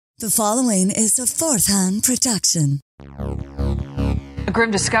The following is a fourth-hand production. A grim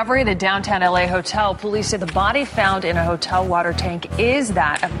discovery at a downtown LA hotel. Police say the body found in a hotel water tank is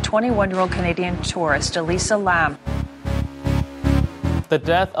that of 21-year-old Canadian tourist Elisa Lam. The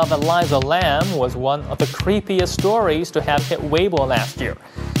death of Elisa Lam was one of the creepiest stories to have hit Weibo last year.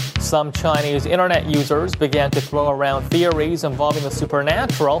 Some Chinese internet users began to throw around theories involving the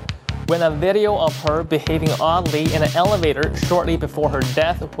supernatural when a video of her behaving oddly in an elevator shortly before her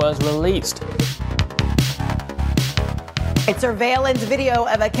death was released. A surveillance video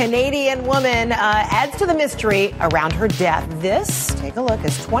of a Canadian woman adds to the mystery around her death. This, take a look,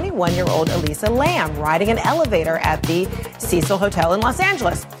 is 21-year-old Elisa Lam riding an elevator at the Cecil Hotel in Los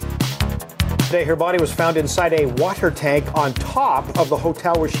Angeles. Today, her body was found inside a water tank on top of the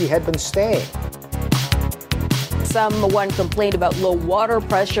hotel where she had been staying. Someone complained about low water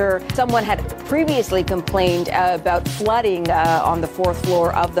pressure. Someone had previously complained about flooding on the fourth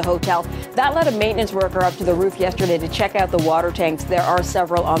floor of the hotel. That led a maintenance worker up to the roof yesterday to check out the water tanks. There are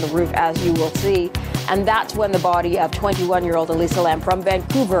several on the roof, as you will see. And that's when the body of 21-year-old Elisa Lam from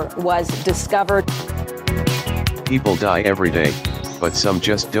Vancouver was discovered. People die every day, but some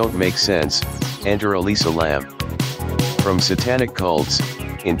just don't make sense. Enter Elisa Lam. From satanic cults,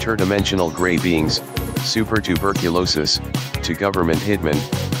 interdimensional gray beings, super tuberculosis, to government hitmen,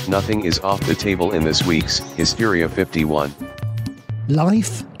 nothing is off the table in this week's Hysteria 51.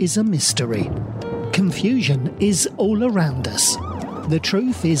 Life is a mystery. Confusion is all around us. The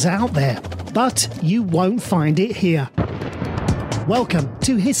truth is out there, but you won't find it here. Welcome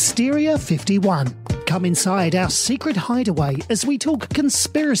to Hysteria 51. Come inside our secret hideaway as we talk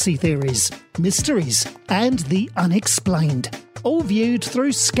conspiracy theories, mysteries, and the unexplained. All viewed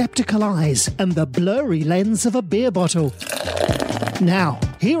through skeptical eyes and the blurry lens of a beer bottle. Now,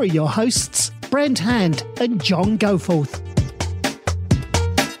 here are your hosts, Brent Hand and John Goforth.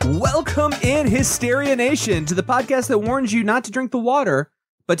 Welcome in, Hysteria Nation, to the podcast that warns you not to drink the water,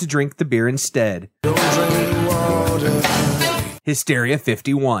 but to drink the beer instead. Hysteria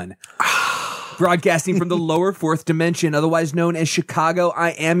 51. Broadcasting from the lower fourth dimension, otherwise known as Chicago,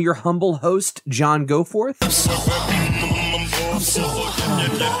 I am your humble host, John Goforth.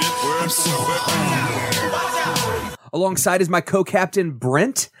 Alongside is my co-captain,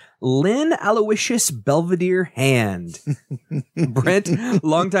 Brent Lynn Aloysius Belvedere Hand. Brent,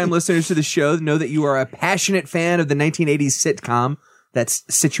 longtime listeners to the show know that you are a passionate fan of the 1980s sitcom that's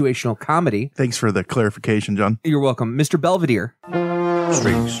situational comedy. Thanks for the clarification, John. You're welcome. Mr. Belvedere.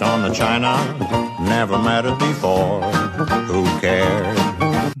 Streaks on the china, never mattered before. Who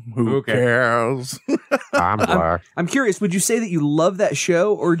cares? Who cares? I'm curious, would you say that you love that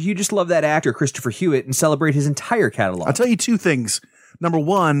show, or do you just love that actor, Christopher Hewitt, and celebrate his entire catalog? I'll tell you two things. Number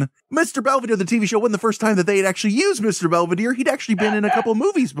one, Mr. Belvedere, the TV show, wasn't the first time that they had actually used Mr. Belvedere. He'd actually been in a couple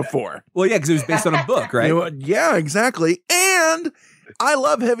movies before. Well, yeah, because it was based on a book, right? You know, yeah, exactly. And I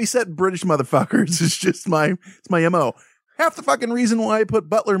love heavyset British motherfuckers. It's just my MO. Half the fucking reason why I put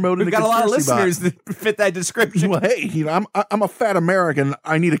Butler mode in the conspiracy bot. We've got a lot of listeners that fit that description. Well, hey, you know, I'm a fat American.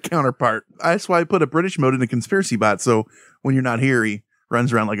 I need a counterpart. That's why I put a British mode in the conspiracy bot. So when you're not here, he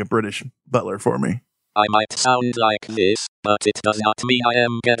runs around like a British butler for me. I might sound like this, but it does not mean I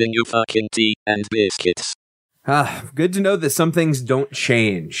am getting you fucking tea and biscuits. Good to know that some things don't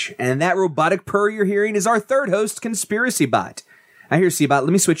change. And that robotic purr you're hearing is our third host, Conspiracy Bot. I hear C-Bot.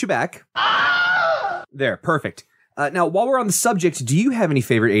 Let me switch you back. There, perfect. Now, while we're on the subject, do you have any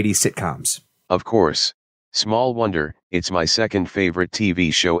favorite 80s sitcoms? Of course. Small Wonder, it's my second favorite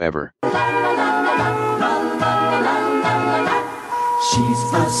TV show ever. She's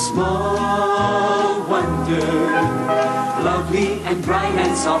a small wonder, lovely and bright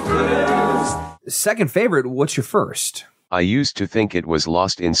and soft curves. Second favorite, what's your first? I used to think it was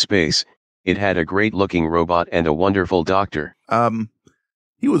Lost in Space. It had a great-looking robot and a wonderful doctor.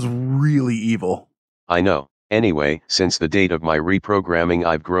 He was really evil. I know. Anyway, since the date of my reprogramming,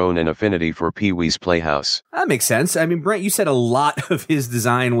 I've grown an affinity for Pee-wee's Playhouse. That makes sense. I mean, Brent, you said a lot of his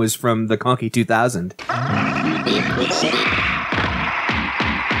design was from the Conky 2000.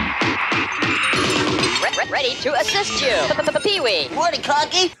 Ready to assist you. Pee-wee. Morning,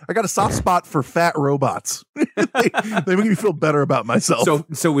 Conky. I got a soft spot for fat robots. they make me feel better about myself.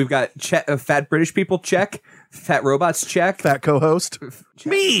 So we've got fat British people, check. Fat robots, check. Fat co-host. Check.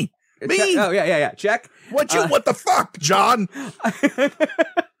 Me. Check. Oh, yeah. Check. What the fuck, John?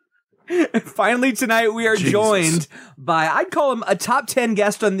 Finally, tonight we are joined by, I'd call him a top 10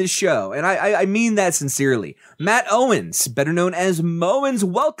 guest on this show. And I mean that sincerely. Matt Owens, better known as Moens.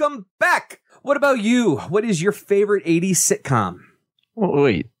 Welcome back. What about you? What is your favorite 80s sitcom?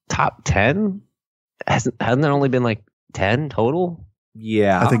 Wait, top 10? Hasn't there only been like 10 total?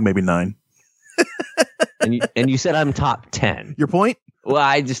 Yeah. I think maybe 9. and you said I'm top 10. Your point? Well,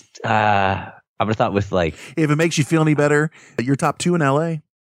 I just I would have thought with like, if it makes you feel any better, you're top 2 in LA.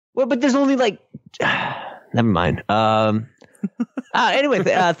 Well, but there's only like never mind. Anyway,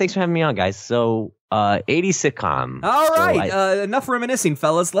 thanks for having me on, guys. So 80s sitcom. All right, So enough reminiscing,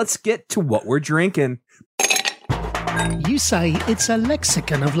 fellas. Let's get to what we're drinking. You say it's a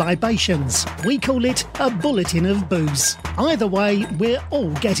lexicon of libations. We call it a bulletin of booze. Either way, we're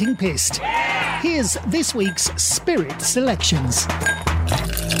all getting pissed. Here's this week's Spirit Selections.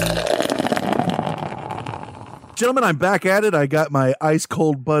 Gentlemen, I'm back at it. I got my ice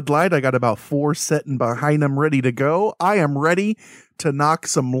cold Bud Light. I got about 4 sitting behind them ready to go. I am ready to knock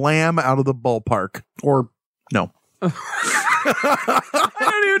some lamb out of the ballpark. Or no. I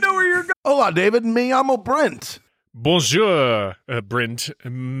don't even know where you're going. Hola, David. Me llamo Brent. Bonjour, Brent.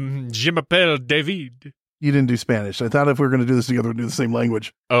 Je m'appelle David. You didn't do Spanish. I thought if we were going to do this together, we'd do the same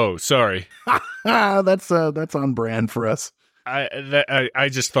language. Oh, sorry. That's on brand for us. I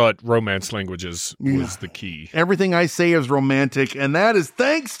just thought romance languages was the key. Everything I say is romantic, and that is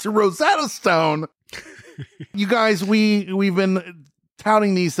thanks to Rosetta Stone. You guys, we've been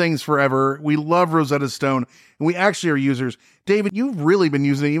touting these things forever. We love Rosetta Stone, and we actually are users. David, you've really been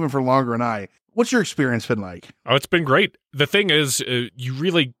using it even for longer than I. What's your experience been like? Oh, it's been great. The thing is, you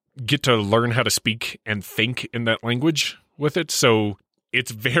really get to learn how to speak and think in that language with it, so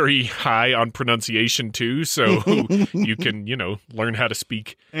it's very high on pronunciation too, so you can, learn how to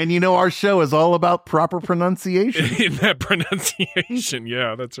speak. And our show is all about proper pronunciation. In that pronunciation,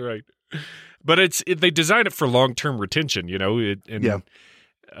 yeah, that's right. But they design it for long-term retention,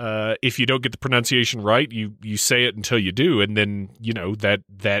 if you don't get the pronunciation right, you say it until you do, and then,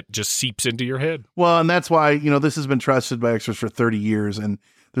 that just seeps into your head. Well, and that's why, this has been trusted by experts for 30 years, and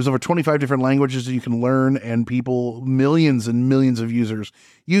there's over 25 different languages that you can learn, and millions and millions of users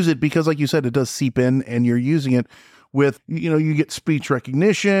use it because, like you said, it does seep in, and you're using it with, you get speech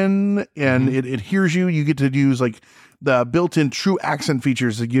recognition, and it hears you. You get to use like the built-in true accent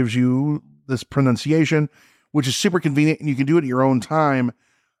features that gives you this pronunciation, which is super convenient, and you can do it at your own time.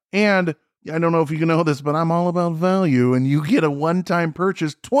 And I don't know if you know this, but I'm all about value, and you get a one-time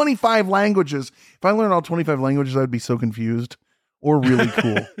purchase, 25 languages. If I learned all 25 languages, I'd be so confused. Or really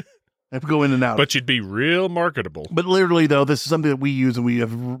cool. I have to go in and out. But you'd be real marketable. But literally, though, this is something that we use,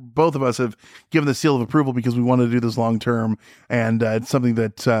 and both of us have given the seal of approval because we want to do this long term, and it's something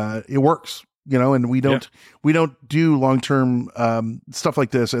that it works, and we don't do long term stuff like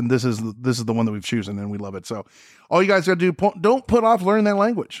this, and this is the one that we've chosen, and we love it. So all you guys got to do, don't put off learning that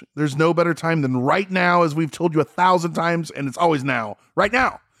language. There's no better time than right now, as we've told you 1,000 times, and it's always now. Right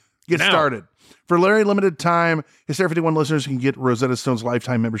now, get started. For a very limited time, Hysteria 51 listeners can get Rosetta Stone's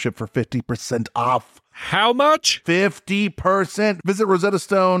lifetime membership for 50% off. How much? 50%. Visit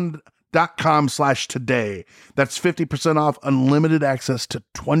rosettastone.com/today. That's 50% off unlimited access to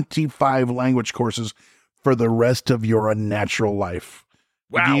 25 language courses for the rest of your unnatural life.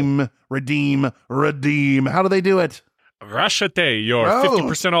 Wow. Redeem. How do they do it? Rashate, you're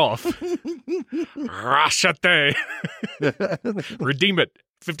 50% off. Rashate. Redeem it.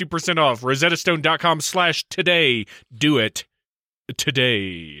 50% off. rosettastone.com/today. Do it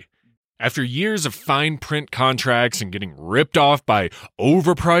today. After years of fine print contracts and getting ripped off by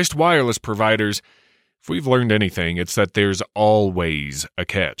overpriced wireless providers, if we've learned anything, it's that there's always a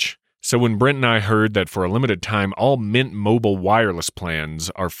catch. So when Brent and I heard that for a limited time, all Mint Mobile wireless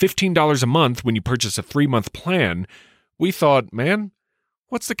plans are $15 a month when you purchase a 3-month plan, we thought, man,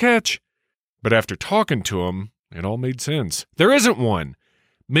 what's the catch? But after talking to him, it all made sense. There isn't one.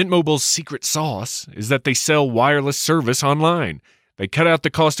 Mint Mobile's secret sauce is that they sell wireless service online. They cut out the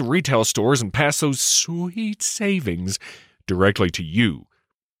cost of retail stores and pass those sweet savings directly to you.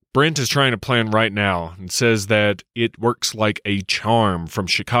 Brent is trying a plan right now and says that it works like a charm from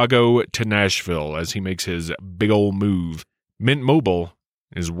Chicago to Nashville as he makes his big ol' move. Mint Mobile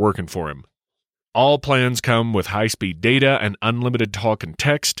is working for him. All plans come with high-speed data and unlimited talk and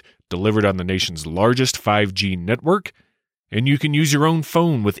text delivered on the nation's largest 5G network. And you can use your own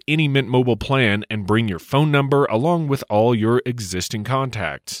phone with any Mint Mobile plan and bring your phone number along with all your existing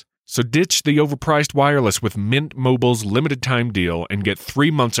contacts. So ditch the overpriced wireless with Mint Mobile's limited time deal and get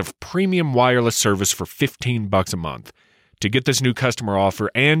 3 months of premium wireless service for $15 a month. To get this new customer offer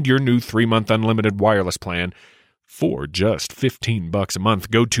and your new 3-month unlimited wireless plan for just $15 a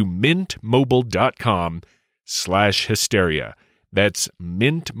month, go to mintmobile.com/hysteria. That's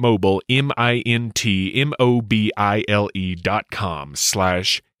Mint Mobile,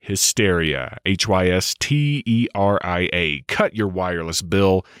 mintmobile.com/hysteria, HYSTERIA. Cut your wireless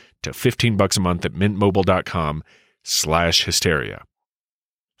bill to $15 a month at mintmobile.com/hysteria.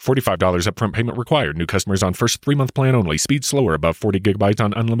 $45 upfront payment required. New customers on first 3-month plan only. Speed slower above 40 gigabytes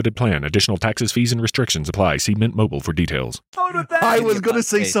on unlimited plan. Additional taxes, fees, and restrictions apply. See Mint Mobile for details. I was going to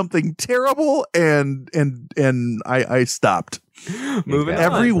say something terrible, and I stopped. Moving on.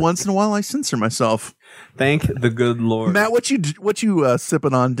 Every once in a while, I censor myself. Thank the good Lord. Matt, what you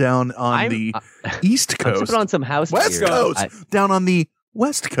sipping on down on the East Coast? I'm sipping on some house West beer. Coast. Down on the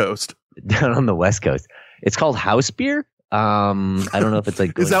West Coast. Down on the West Coast. It's called house beer. I don't know if it's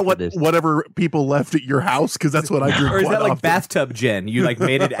like. Is that whatever people left at your house? Because that's what I drink. Or is quite that like often. bathtub gin? You like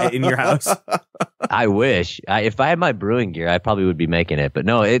made it in your house? I wish. If I had my brewing gear, I probably would be making it. But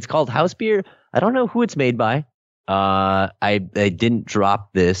no, it's called house beer. I don't know who it's made by. I didn't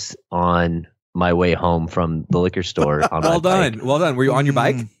drop this on my way home from the liquor store. On Well my done. bike. Well done. Were you on your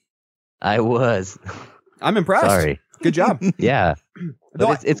bike? I was. I'm impressed. Sorry. Good job. Yeah.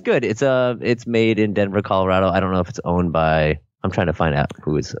 But it's good. It's made in Denver, Colorado. I don't know if it's owned by. I'm trying to find out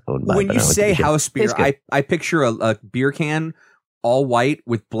who it's owned by. When but you I don't say think it is. house beer, It's good. I picture a beer can, all white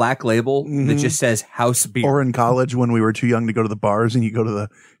with black label that just says house beer. Or in college when we were too young to go to the bars and you go to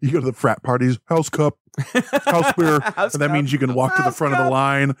the frat parties, house cup, house beer. House and that cup. means you can walk to the front of the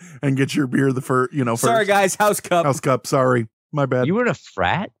line and get your beer first. Sorry guys, house cup. House cup. Sorry, my bad. You were in a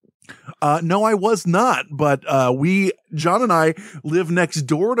frat? No, I was not. But John and I live next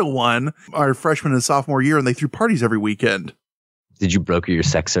door to one our freshman and sophomore year, and they threw parties every weekend. Did you broker your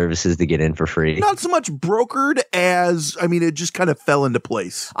sex services to get in for free? Not so much brokered as, it just kind of fell into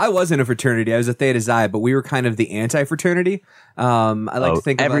place. I was in a fraternity. I was a Theta Xi, but we were kind of the anti-fraternity. I like to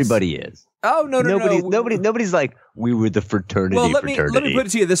think of everybody us. is. Oh, no. Nobody's like, we were the fraternity. Well, let me put it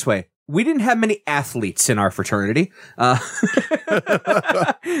to you this way. We didn't have many athletes in our fraternity. Not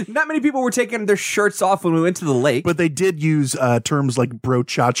many people were taking their shirts off when we went to the lake. But they did use terms like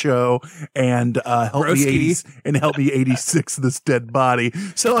brochacho and help me 86 this dead body.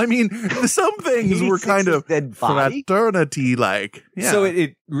 So some things were kind of fraternity like. Yeah. So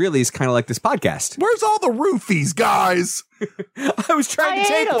it really is kind of like this podcast. Where's all the roofies, guys? I was trying to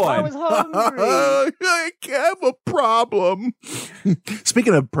take one. I was hungry. I have a problem.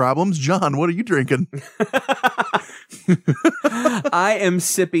 Speaking of problems, John, what are you drinking? I am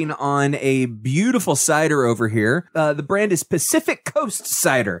sipping on a beautiful cider over here. The brand is Pacific Coast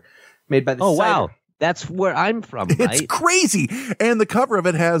Cider, made by the Oh, cider. wow. That's where I'm from, right? It's crazy. And the cover of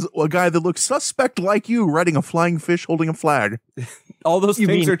it has a guy that looks suspect like you riding a flying fish holding a flag. All those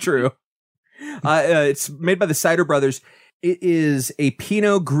things are true. It's made by the Cider Brothers. It is a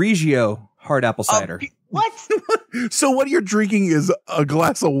Pinot Grigio hard apple cider. What? So what you're drinking is a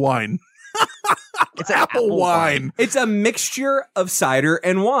glass of wine. It's apple wine. It's a mixture of cider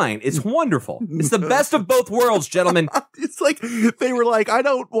and wine. It's wonderful. It's the best of both worlds, gentlemen. It's like they were like, I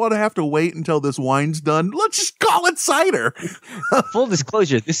don't want to have to wait until this wine's done. Let's just call it cider. Full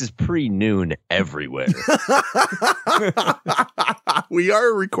disclosure, this is pre-noon everywhere. We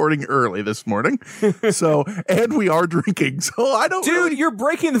are recording early this morning. And we are drinking. So I don't Dude, you're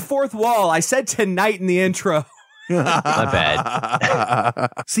breaking the fourth wall. I said tonight in the intro. My bad.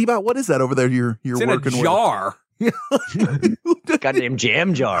 Seabot, what is that over there you're It's working in a jar. Goddamn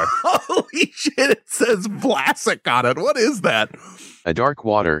jam jar. Holy shit, it says Vlasic on it. What is that? A dark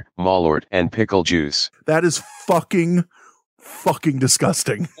water, Malort, and pickle juice. That is fucking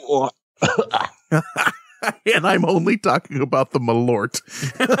disgusting. And I'm only talking about the Malort.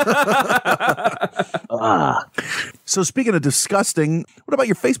 So speaking of disgusting, what about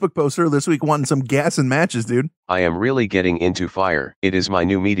your Facebook post earlier this week wanting some gas and matches, dude? I am really getting into fire. It is my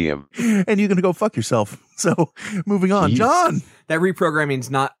new medium. And you're going to go fuck yourself. So moving on. John! That reprogramming is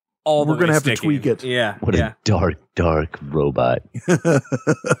not all the We're going to way have to sticking. tweak it. Yeah. What a dark robot.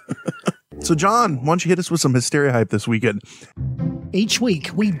 So John, why don't you hit us with some hysteria hype this weekend? Each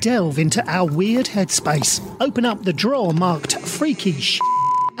week, we delve into our weird headspace, open up the drawer marked freaky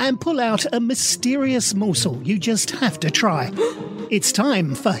and pull out a mysterious morsel you just have to try. It's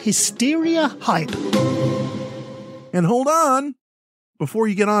time for Hysteria Hype. And hold on. Before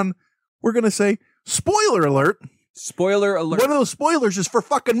you get on, we're going to say, spoiler alert. Spoiler alert. One of those spoilers is for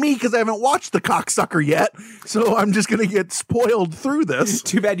fucking me because I haven't watched the cocksucker yet. So I'm just going to get spoiled through this.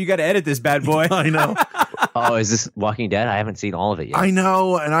 Too bad you got to edit this bad boy. I know. Oh, is this Walking Dead? I haven't seen all of it yet. I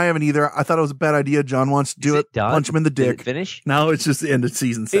know, and I haven't either. I thought it was a bad idea. John wants to do it. Done? Punch him in the Did dick. it finish? No, it's just the end of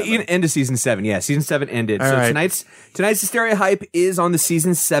season 7. End of season 7, yeah. Season 7 ended. All So right. tonight's Hysteria Hype is on the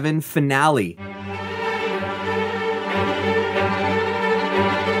season 7 finale.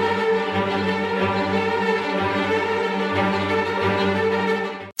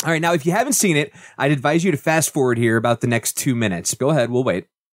 All right, now if you haven't seen it, I'd advise you to fast forward here about the next 2 minutes. Go ahead, we'll wait.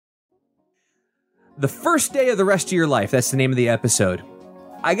 The first day of the rest of your life, that's the name of the episode.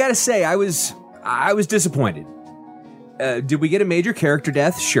 I gotta say, I was disappointed. Did we get a major character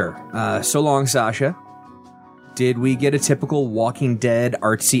death? Sure. So long, Sasha. Did we get a typical Walking Dead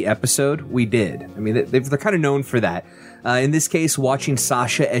artsy episode? We did. I mean, they're kind of known for that. In this case, watching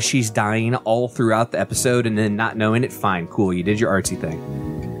Sasha as she's dying all throughout the episode and then not knowing it, fine, cool, you did your artsy thing.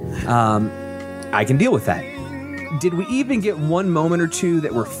 I can deal with that. Did we even get one moment or two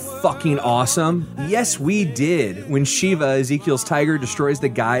that were fucking awesome? Yes, we did. When Shiva, Ezekiel's tiger, destroys the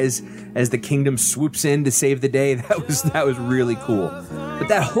guys as the kingdom swoops in to save the day, that was really cool. But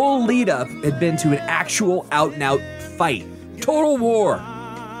that whole lead up had been to an actual out and out fight. Total war.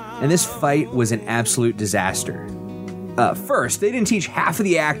 And this fight was an absolute disaster. First, they didn't teach half of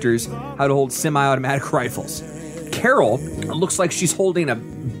the actors how to hold semi-automatic rifles. Carol looks like she's holding a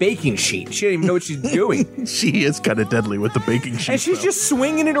baking sheet. She doesn't even know what she's doing. She is kind of deadly with the baking sheet. And she's just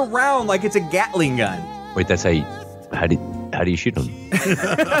swinging it around like it's a Gatling gun. Wait, that's how do you shoot them?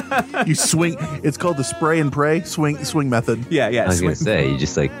 You swing. It's called the spray and pray swing method. Yeah. I was going to say, you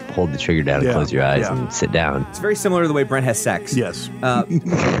just like hold the trigger down and close your eyes and sit down. It's very similar to the way Brent has sex. Yes.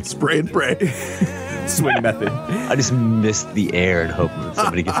 Spray and pray. Swing method. I just missed the air and hope that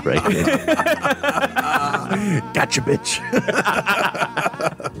somebody gets pregnant. Gotcha, bitch.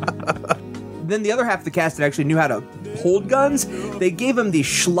 Then the other half of the cast that actually knew how to hold guns, they gave them these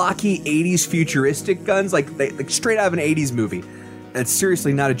schlocky 80s futuristic guns, like straight out of an 80s movie. It's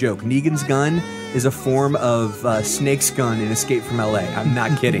seriously not a joke. Negan's gun is a form of Snake's gun in Escape from L.A. I'm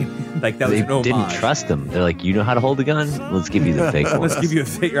not kidding. Like that was an homage. They didn't trust them. They're like, you know how to hold a gun? Let's give you the fake one. Let's give you a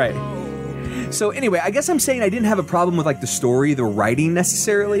fake, right. So anyway, I guess I'm saying I didn't have a problem with like the story, the writing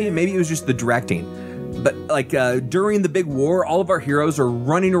necessarily. Maybe it was just the directing. But like during the big war, all of our heroes are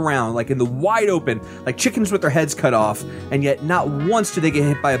running around like in the wide open, like chickens with their heads cut off, and yet not once do they get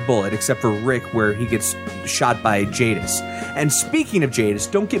hit by a bullet, except for Rick, where he gets shot by Jadis. And speaking of Jadis,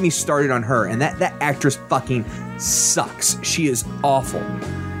 don't get me started on her. And that actress fucking sucks. She is awful.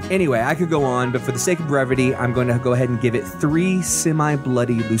 Anyway, I could go on, but for the sake of brevity, I'm going to go ahead and give it 3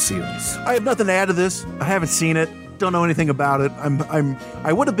 semi-bloody Lucille's. I have nothing to add to this. I haven't seen it. Don't know anything about it.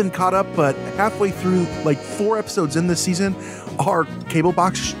 I would have been caught up, but halfway through, like 4 episodes in this season, our cable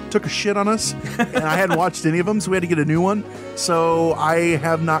box took a shit on us, and I hadn't watched any of them, so we had to get a new one. So I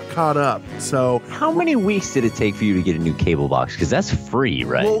have not caught up. So how many weeks did it take for you to get a new cable box? Because that's free,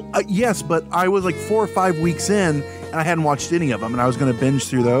 right? Well, yes, but I was like 4 or 5 weeks in, and I hadn't watched any of them, and I was going to binge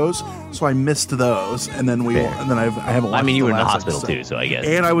through those, so I missed those, and then I haven't watched. I mean, you were in the last hospital episode. too, so I guess.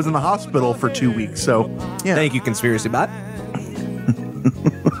 And I was in the hospital for 2 weeks, so yeah. Thank you, Conspiracy Bot.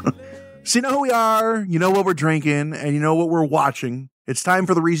 So you know who we are, you know what we're drinking, and you know what we're watching. It's time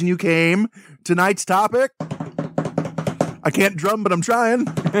for the reason you came. Tonight's topic. I can't drum, but I'm trying.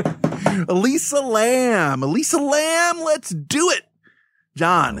 Elisa Lam. Elisa Lam, let's do it.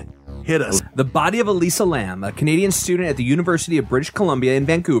 John, hit us. The body of Elisa Lam, a Canadian student at the University of British Columbia in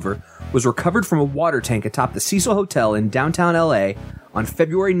Vancouver, was recovered from a water tank atop the Cecil Hotel in downtown LA on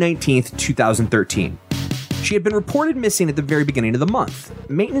February 19th, 2013. She had been reported missing at the very beginning of the month.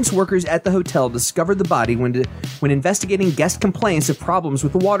 Maintenance workers at the hotel discovered the body when investigating guest complaints of problems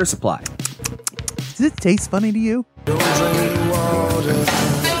with the water supply. Does it taste funny to you?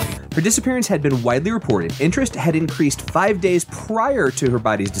 Her disappearance had been widely reported. Interest had increased 5 days prior to her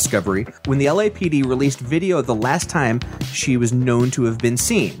body's discovery when the LAPD released video of the last time she was known to have been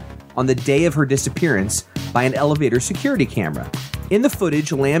seen, on the day of her disappearance, by an elevator security camera. In the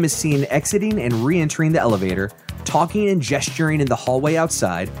footage, Lam is seen exiting and re-entering the elevator, talking and gesturing in the hallway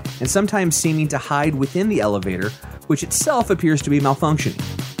outside, and sometimes seeming to hide within the elevator, which itself appears to be malfunctioning.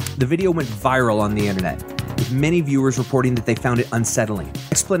 The video went viral on the internet, with many viewers reporting that they found it unsettling.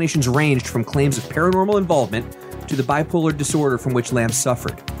 Explanations ranged from claims of paranormal involvement to the bipolar disorder from which Lam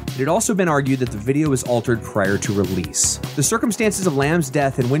suffered. It had also been argued that the video was altered prior to release. The circumstances of Lam's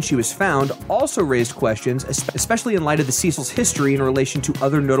death and when she was found also raised questions, especially in light of the Cecil's history in relation to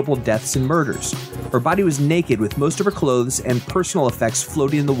other notable deaths and murders. Her body was naked with most of her clothes and personal effects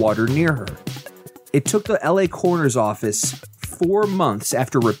floating in the water near her. It took the LA coroner's office 4 months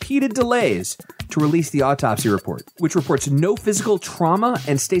after repeated delays to release the autopsy report, which reports no physical trauma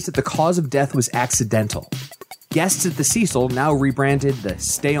and states that the cause of death was accidental. Guests at the Cecil, now rebranded the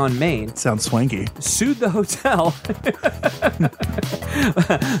Stay on Main, sounds swanky, sued the hotel.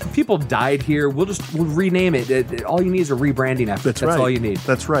 People died here. We'll rename it. All you need is a rebranding effort. That's right. all you need.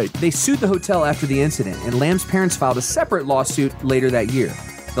 That's right. They sued the hotel after the incident, and Lam's parents filed a separate lawsuit later that year.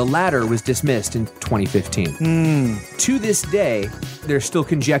 The latter was dismissed in 2015. To this day, there's still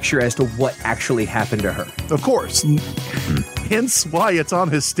conjecture as to what actually happened to her. Of course. Hence why it's on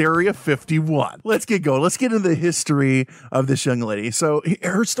Hysteria 51. Let's get going. Let's get into the history of this young lady. So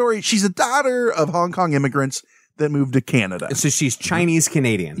her story, she's a daughter of Hong Kong immigrants that moved to Canada. So she's Chinese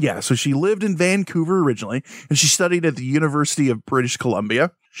Canadian. Yeah, so she lived in Vancouver originally, and she studied at the University of British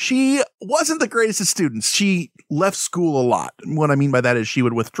Columbia. She wasn't the greatest of students. She left school a lot. What I mean by that is she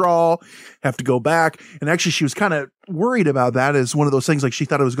would withdraw, have to go back, and actually she was kind of worried about that as one of those things, like she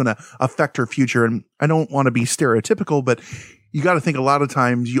thought it was going to affect her future. And I don't want to be stereotypical, but you got to think a lot of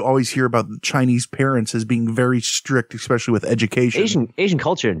times you always hear about Chinese parents as being very strict, especially with education. Asian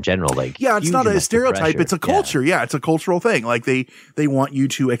culture in general, like yeah, it's not a stereotype; pressure. it's a culture. Yeah, it's a cultural thing. Like they want you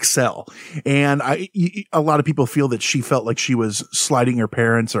to excel, and a lot of people feel that she felt like she was slighting her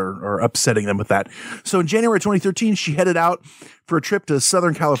parents or upsetting them with that. So in January 2013, she headed out for a trip to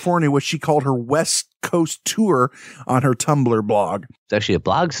Southern California, which she called her West Coast tour on her Tumblr blog. It's actually a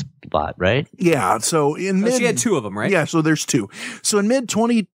blog spot, right? Yeah. So she had two of them, right? Yeah. So there's two. So in mid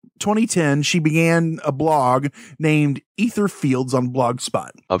 2010, she began a blog named Ether Fields on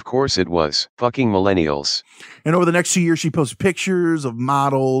Blogspot. Of course it was. Fucking millennials. And over the next 2 years, she posted pictures of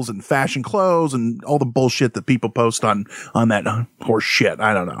models and fashion clothes and all the bullshit that people post on that horse shit.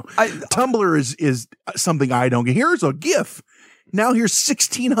 I don't know. Tumblr is something I don't get. Here's a GIF. Now here's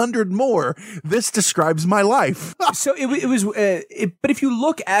 1,600 more. This describes my life. So it was, but if you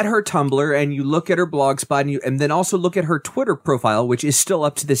look at her Tumblr and you look at her Blogspot and then also look at her Twitter profile, which is still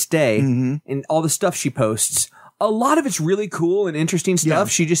up to this day, and all the stuff she posts, a lot of it's really cool and interesting stuff.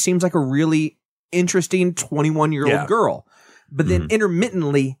 Yeah. She just seems like a really interesting 21-year-old girl. But then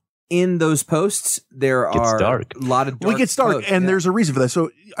intermittently in those posts, there are a lot of dark Well, it gets dark, posts, and there's a reason for that. So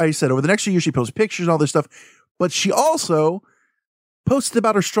I said over the next few years, she posts pictures and all this stuff, but she also posted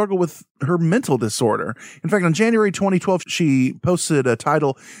about her struggle with her mental disorder. In fact, on January 2012, she posted a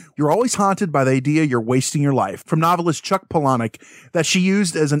title, "You're always haunted by the idea you're wasting your life," from novelist Chuck Palahniuk, that she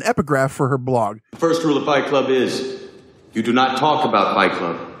used as an epigraph for her blog. The first rule of Fight Club is you do not talk about Fight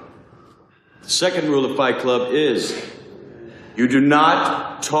Club. The second rule of Fight Club is you do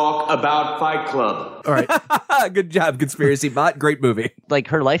not talk about Fight Club. All right. Good job, Conspiracy Bot. Great movie. Like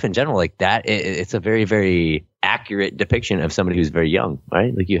her life in general, like that, it's a very, very accurate depiction of somebody who's very young,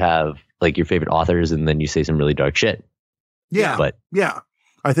 right? Like you have like your favorite authors and then you say some really dark shit. Yeah. But yeah,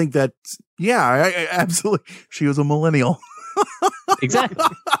 I think that, I absolutely, she was a millennial. Exactly.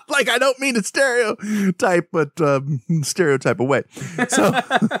 Like, I don't mean to stereotype, but stereotype away. So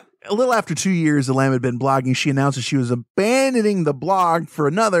a little after 2 years, Alam had been blogging. She announced that she was abandoning the blog for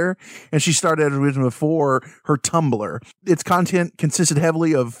another, and she started as originally before her Tumblr. Its content consisted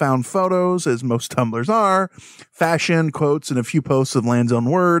heavily of found photos, as most Tumblrs are, fashion, quotes, and a few posts of Land's own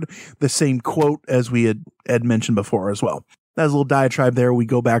word, the same quote as we had mentioned before as well. That was a little diatribe there. We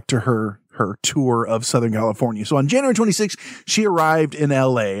go back to her tour of Southern California. So on January 26th, she arrived in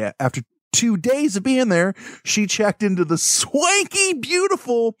LA. After 2 days of being there, she checked into the swanky,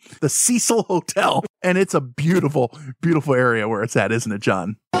 beautiful, the Cecil Hotel. And it's a beautiful, beautiful area where it's at, isn't it,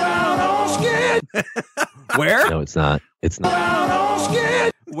 John? Where? No, it's not. It's not.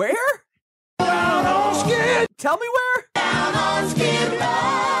 Where? Tell me where?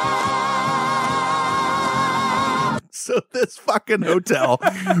 So this fucking hotel,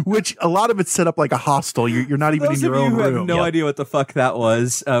 which a lot of it's set up like a hostel. You're not even in your own room. Those of you who have no idea what the fuck that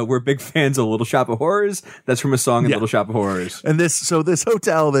was, we're big fans of Little Shop of Horrors. That's from a song in Little Shop of Horrors. And this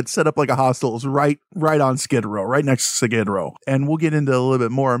hotel that's set up like a hostel is right on Skid Row, right next to Skid Row. And we'll get into a little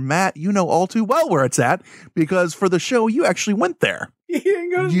bit more. Matt, you know all too well where it's at because for the show, you actually went there.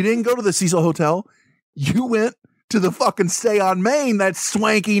 You didn't go to the Cecil Hotel. You went to the fucking Stay on Main, that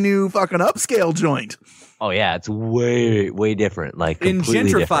swanky new fucking upscale joint. Oh yeah, it's way, way different. Like in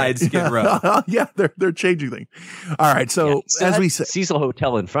gentrified Skid Row. Yeah, they're changing things. All right, so as we said, Cecil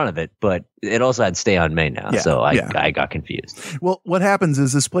Hotel in front of it, but it also had Stay on Main now, so I got confused. Well, what happens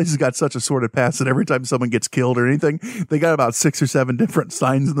is this place has got such a sordid past that every time someone gets killed or anything, they got about 6 or 7 different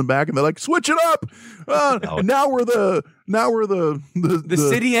signs in the back, and they're like, "Switch it up! Now we're the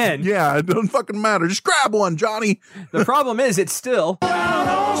city end." Yeah, it doesn't fucking matter. Just grab one, Johnny. The problem is, it's still.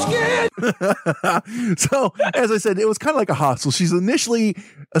 So, as I said, it was kind of like a hostel. She's initially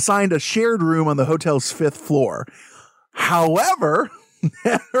assigned a shared room on the hotel's 5th floor. However,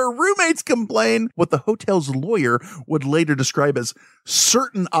 her roommates complain what the hotel's lawyer would later describe as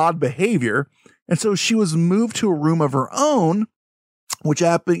certain odd behavior. And so she was moved to a room of her own, which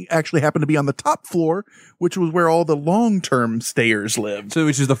actually happened to be on the top floor, which was where all the long-term stayers lived. So,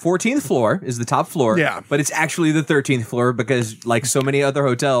 which is the 14th floor, is the top floor. Yeah. But it's actually the 13th floor because, like so many other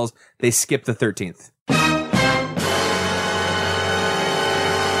hotels, they skip the 13th.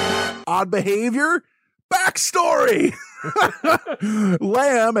 Odd behavior? Backstory.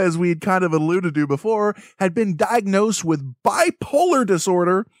 Lamb, as we'd kind of alluded to before, had been diagnosed with bipolar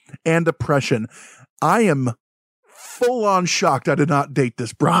disorder and depression. I am full on shocked I did not date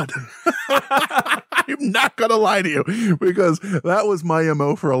this broad. I'm not going to lie to you, because that was my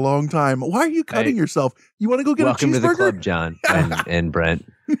MO for a long time. Why are you cutting yourself? You want to go get a cheeseburger? Welcome to the club, John and Brent.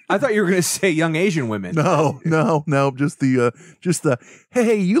 I thought you were going to say young Asian women. No. Just the,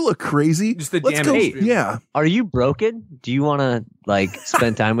 hey, you look crazy. Just the Let's damn go. Asian. Yeah. Are you broken? Do you want to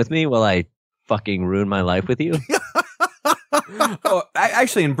spend time with me while I fucking ruin my life with you?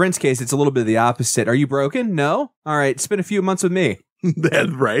 Actually, in Brent's case, it's a little bit of the opposite. Are you broken? No? All right, spend a few months with me. That's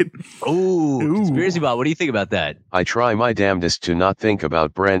right. Ooh, Conspiracy Bot, what do you think about that? I try my damnedest to not think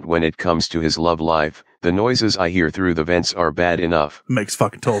about Brent when it comes to his love life. The noises I hear through the vents are bad enough. Makes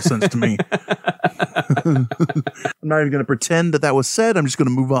fucking total sense to me. I'm not even going to pretend that was said. I'm just going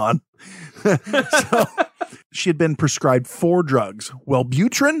to move on. So, she had been prescribed 4 drugs: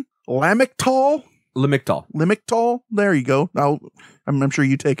 Wellbutrin, Lamictal. There you go. I'm sure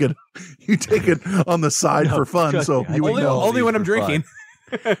you take it. You take it on the side for fun. So you would know. Only when I'm drinking.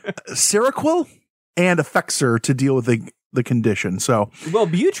 Seroquel and Effexor to deal with the condition. So,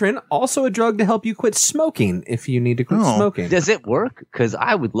 Wellbutrin, also a drug to help you quit smoking if you need to quit smoking. Does it work? Because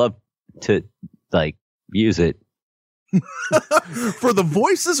I would love to use it. For the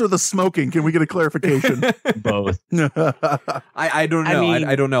voices or the smoking? Can we get a clarification? Both. I don't know.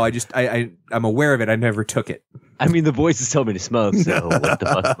 I don't know. I'm aware of it. I never took it. I mean, the voices told me to smoke, so what the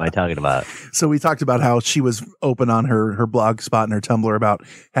fuck am I talking about? So we talked about how she was open on her blog spot and her Tumblr about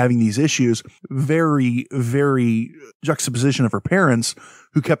having these issues. Very, very juxtaposition of her parents,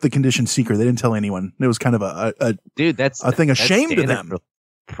 who kept the condition secret. They didn't tell anyone. It was kind of a thing of shame to them.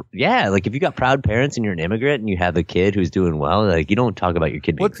 Yeah, like if you got proud parents and you're an immigrant and you have a kid who's doing well, like you don't talk about your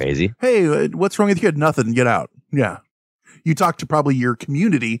kid being crazy. Hey, what's wrong with your kid? Nothing. Get out. Yeah. You talk to probably your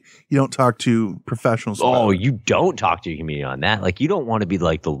community. You don't talk to professionals. You don't talk to your community on that. Like you don't want to be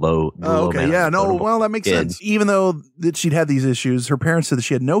like the low. Okay. Yeah. No. Well, that makes sense. Even though that she'd had these issues, her parents said that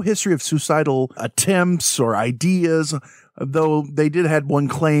she had no history of suicidal attempts or ideas. Though they did had one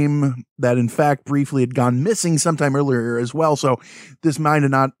claim that in fact briefly had gone missing sometime earlier as well. So this might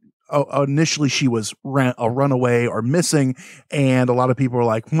have not initially she was a runaway or missing. And a lot of people were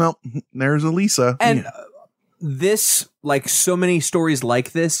like, well, there's Elisa. And this, like so many stories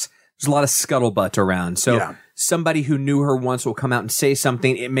like this, there's a lot of scuttlebutt around. So somebody who knew her once will come out and say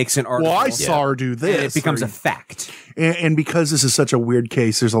something. It makes an article. Well, I saw her do this. And it becomes a fact. And because this is such a weird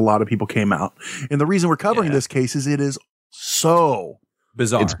case, there's a lot of people came out. And the reason we're covering this case is it is so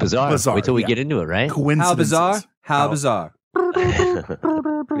bizarre. It's bizarre. Wait till we get into it, right? How bizarre? How bizarre?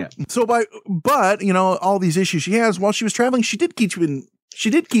 So but you know, all these issues she has while she was traveling, she did keep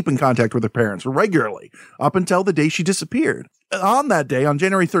in contact with her parents regularly up until the day she disappeared. On that day, on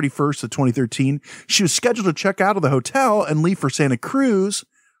January 31st of 2013, she was scheduled to check out of the hotel and leave for Santa Cruz.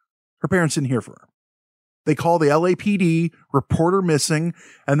 Her parents didn't hear from her. They call the LAPD, report her missing,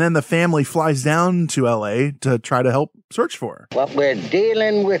 and then the family flies down to LA to try to help search for her. What we're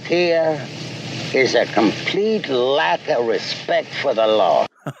dealing with here is a complete lack of respect for the law.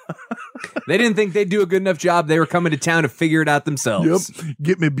 They didn't think they'd do a good enough job. They were coming to town to figure it out themselves. Yep.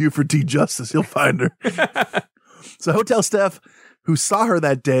 Get me Buford T. Justice. He'll find her. So hotel staff who saw her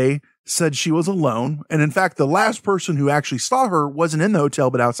that day said she was alone. And in fact, the last person who actually saw her wasn't in the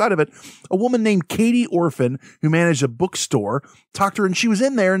hotel, but outside of it, a woman named Katie Orphan, who managed a bookstore, talked to her, and she was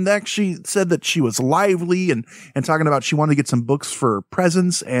in there and actually said that she was lively and talking about she wanted to get some books for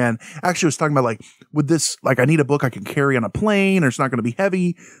presents. And actually was talking about like, with this, like, I need a book I can carry on a plane or it's not going to be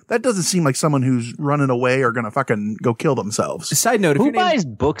heavy. That doesn't seem like someone who's running away or going to fucking go kill themselves. Side note, who buys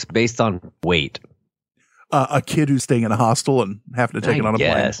books based on weight? A kid who's staying in a hostel and having to take it on a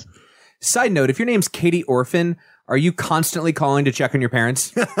plane. Side note, if your name's Katie Orphan, are you constantly calling to check on your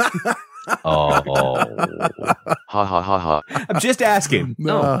parents? Ha ha ha ha. I'm just asking.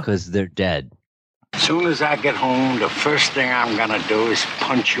 No, because they're dead. As soon as I get home, the first thing I'm gonna do is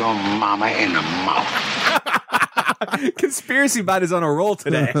punch your mama in the mouth. Conspiracy Bot is on a roll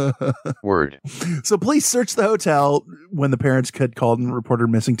today. Word. So police searched the hotel when the parents had called and reported her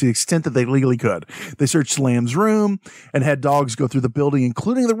missing to the extent that they legally could. They searched Lamb's room and had dogs go through the building,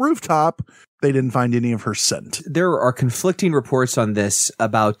 including the rooftop. They didn't find any of her scent. There are conflicting reports on this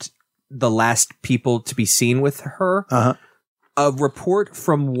about the last people to be seen with her. A report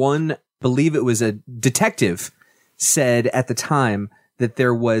from one, believe it was a detective, said at the time that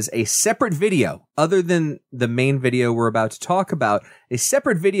there was a separate video, other than the main video we're about to talk about, a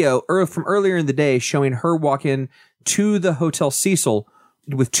separate video from earlier in the day showing her walk in to the Hotel Cecil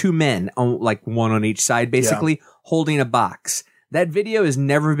with two men, like one on each side, basically holding a box. That video has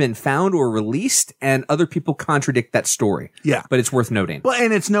never been found or released, and other people contradict that story. Yeah. But it's worth noting. Well,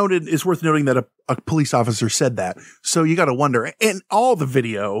 and it's worth noting that a police officer said that. So you got to wonder. And all the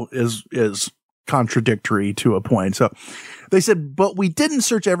video is contradictory to a point. So they said, but we didn't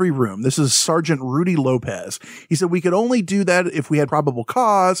search every room. This is Sergeant Rudy Lopez. He said we could only do that if we had probable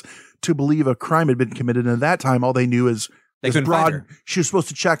cause to believe a crime had been committed. And at that time, all they knew is they couldn't find her. She was supposed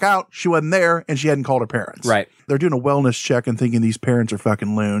to check out. She wasn't there, and she hadn't called her parents. Right. They're doing a wellness check and thinking these parents are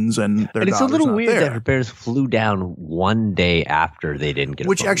fucking loons, and their And it's a daughter's little not weird there. that her parents flew down one day after they didn't get a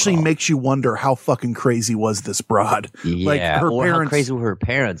Which phone actually call. makes you wonder how fucking crazy was this broad. Yeah, Like her or parents. how crazy were her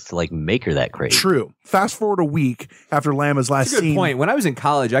parents to like make her that crazy? True. Fast forward a week after Lamb is last That's a good seen. point. When I was in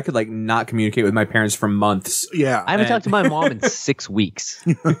college, I could like not communicate with my parents for months. Yeah. I haven't talked to my mom in 6 weeks.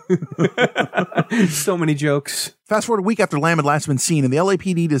 So many jokes. Fast forward a week after Lamb had last been seen, and the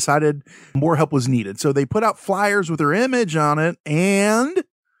LAPD decided more help was needed. So they put out flyers with her image on it, and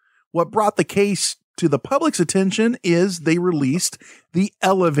what brought the case to the public's attention is they released the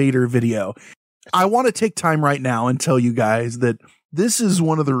elevator video. I want to take time right now and tell you guys that this is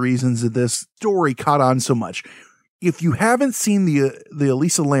one of the reasons that this story caught on so much. If you haven't seen the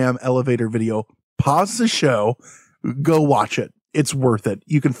Elisa Lam elevator video, pause the show, go watch it. It's worth it.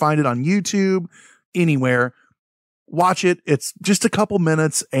 You can find it on YouTube, anywhere. Watch it. It's just a couple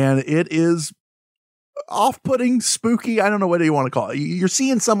minutes, and it is off-putting, spooky. I don't know what you want to call it. You're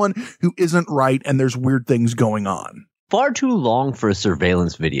seeing someone who isn't right, and there's weird things going on. Far too long for a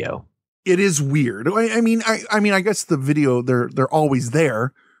surveillance video. It is weird. I mean, I guess the video they're always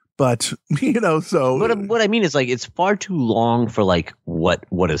there, but so. But what I mean is, like, it's far too long for like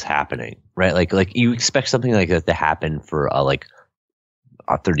what is happening, right? Like you expect something like that to happen for a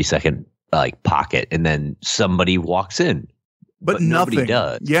 30-second pocket, and then somebody walks in. But nobody nothing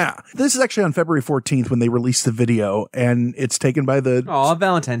does. Yeah. This is actually on February 14th when they released the video, and it's taken by the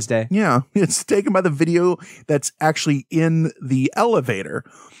Valentine's Day. Yeah. It's taken by the video that's actually in the elevator.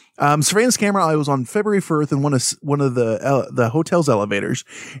 Surveillance camera, I was on February 1st in one of the hotel's elevators,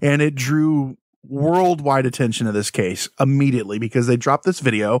 and it drew worldwide attention to this case immediately because they dropped this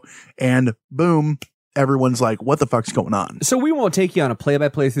video, and boom, everyone's like, what the fuck's going on? So we won't take you on a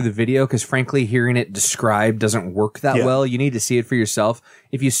play-by-play through the video because, frankly, hearing it described doesn't work that well. You need to see it for yourself.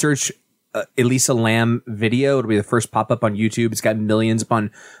 If you search Elisa Lam video, it'll be the first pop-up on YouTube. It's got millions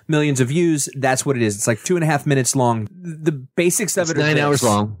upon millions of views. That's what it is. It's like 2.5 minutes long. The basics of it are 9 hours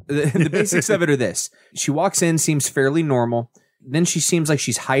long. The basics of it are this. She walks in, seems fairly normal. Then she seems like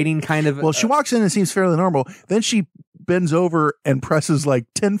she's hiding kind of. Well, she walks in and seems fairly normal. Then she bends over and presses like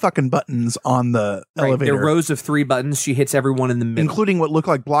 10 fucking buttons on the elevator. There are rows of 3 buttons. She hits everyone in the middle. Including what look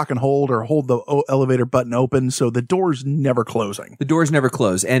like block and hold or hold the elevator button open. So the door's never closing. The doors never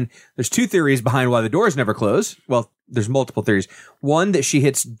close. And there's 2 theories behind why the doors never close. Well, there's multiple theories. One, that she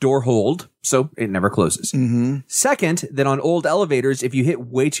hits door hold, so it never closes. Mm-hmm. Second, that on old elevators, if you hit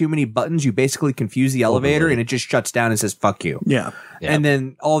way too many buttons, you basically confuse the elevator and it just shuts down and says, fuck you. Yeah. And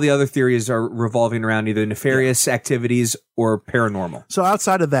then all the other theories are revolving around either nefarious activities or paranormal. So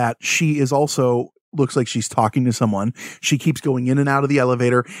outside of that, she is also looks like she's talking to someone. She keeps going in and out of the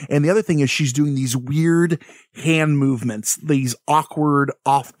elevator. And the other thing is she's doing these weird hand movements, these awkward,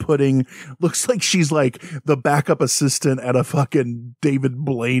 off-putting, looks like she's like the backup assistant at a fucking David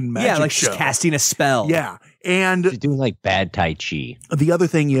Blaine magic show. Yeah, like she's casting a spell. Yeah. And she's doing like bad Tai Chi. The other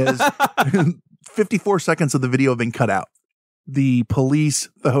thing is 54 seconds of the video have been cut out. The police,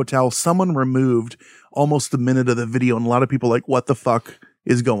 the hotel, someone removed almost a minute of the video, and a lot of people are like, what the fuck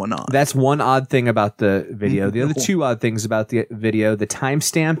is going on? That's one odd thing about the video. The other 2 odd things about the video, the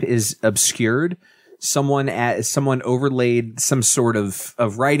timestamp is obscured. Someone overlaid some sort of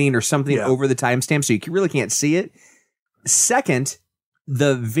writing or something over the timestamp, so you really can't see it. Second,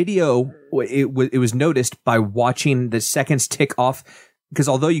 the video, it was noticed by watching the seconds tick off, because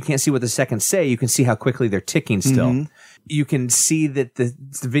although you can't see what the seconds say, you can see how quickly they're ticking still. Mm-hmm. You can see that the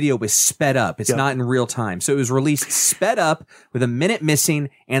video was sped up. It's not in real time. So it was released sped up with a minute missing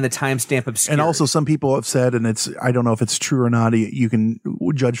and the timestamp obscured. And also some people have said, and I don't know if it's true or not, you can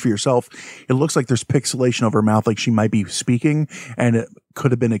judge for yourself. It looks like there's pixelation of her mouth, like she might be speaking, and it could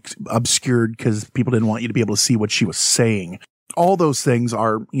have been obscured because people didn't want you to be able to see what she was saying. All those things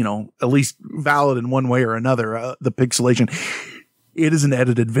are, at least valid in one way or another. The pixelation. It is an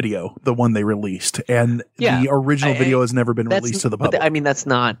edited video, the one they released, and the original video has never been released to the public. I mean, that's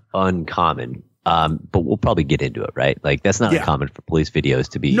not uncommon, but we'll probably get into it, right? Like, that's not uncommon for police videos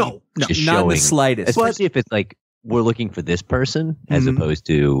to be just not showing, in the slightest. especially if it's like we're looking for this person as opposed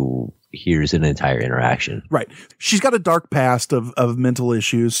to here's an entire interaction. Right. She's got a dark past of mental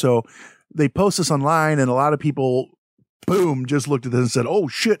issues. So they post this online and a lot of people, boom, just looked at this and said, oh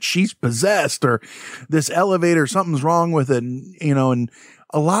shit, she's possessed, or this elevator, something's wrong with it. And, and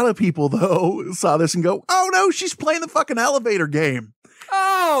a lot of people though saw this and go, oh no, she's playing the fucking elevator game.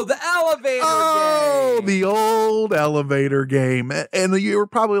 Oh, the elevator game. The old elevator game. And you were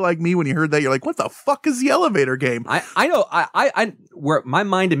probably like me when you heard that. You're like, what the fuck is the elevator game? I know. I where my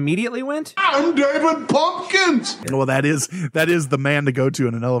mind immediately went. I'm David Pumpkins. Well, that is the man to go to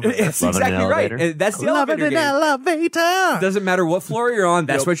in an elevator. It's exactly right. That's the elevator game. Elevator. Doesn't matter what floor you're on.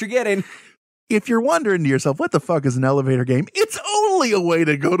 That's what you're getting. If you're wondering to yourself, what the fuck is an elevator game? It's only a way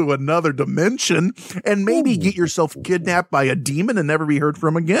to go to another dimension and maybe get yourself kidnapped by a demon and never be heard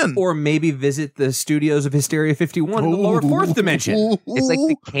from again. Or maybe visit the studios of Hysteria 51 in the lower fourth dimension. It's like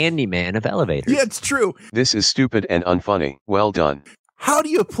the Candyman of elevators. Yeah, it's true. This is stupid and unfunny. Well done. How do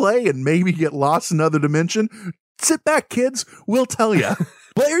you play and maybe get lost in another dimension? Sit back, kids. We'll tell you.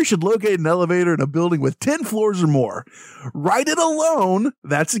 Players should locate an elevator in a building with 10 floors or more. Ride it alone,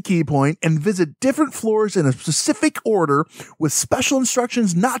 that's the key point, and visit different floors in a specific order with special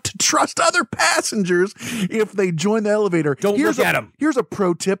instructions not to trust other passengers if they join the elevator. Don't look at them. Here's a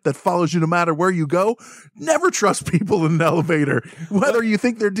pro tip that follows you no matter where you go. Never trust people in an elevator, whether you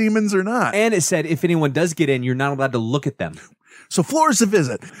think they're demons or not. And it said if anyone does get in, you're not allowed to look at them. So floors to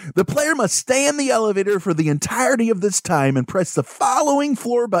visit. The player must stay in the elevator for the entirety of this time and press the following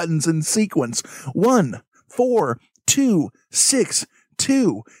floor buttons in sequence. 1, 4, 2, 6,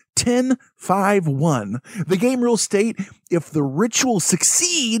 2, 10, 5, 1. The game rules state if the ritual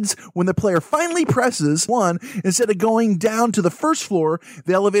succeeds when the player finally presses 1, instead of going down to the first floor,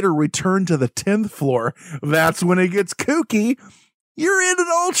 the elevator return to the 10th floor. That's when it gets kooky. You're in an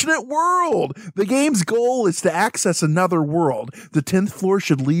alternate world. The game's goal is to access another world. The 10th floor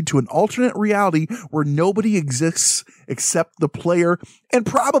should lead to an alternate reality where nobody exists except the player and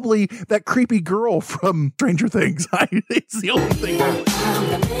probably that creepy girl from Stranger Things. It's the only thing.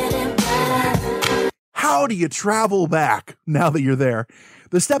 How do you travel back now that you're there?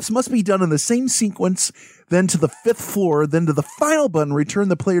 The steps must be done in the same sequence, then to the 5th floor, then to the final button, return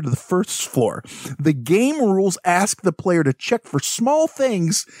the player to the 1st floor. The game rules ask the player to check for small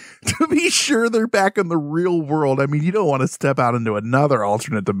things to be sure they're back in the real world. I mean, you don't want to step out into another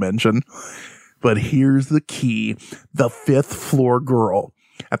alternate dimension. But here's the key, the 5th floor girl.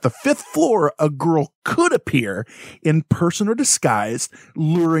 At the 5th floor, a girl could appear in person or disguised,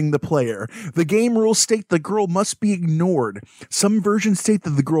 luring the player. The game rules state the girl must be ignored. Some versions state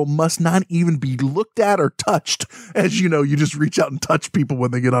that the girl must not even be looked at or touched. As you know, you just reach out and touch people when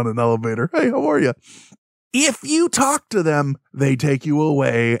they get on an elevator. Hey, how are you? If you talk to them, they take you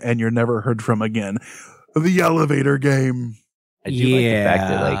away and you're never heard from again. The elevator game. I do like the fact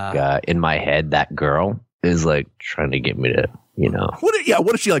that, like, in my head, that girl is like trying to get me to, What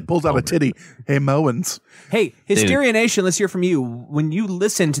if she like pulls out a titty? Hey, Moens. Hey, Hysteria Nation, let's hear from you. When you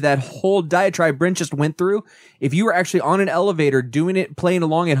listen to that whole diatribe Brent just went through, if you were actually on an elevator doing it, playing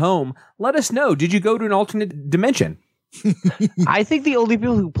along at home, let us know. Did you go to an alternate dimension? I think the only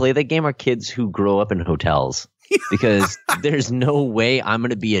people who play that game are kids who grow up in hotels. Because there's no way I'm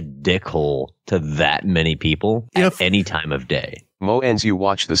going to be a dickhole to that many people at any time of day. Moens, you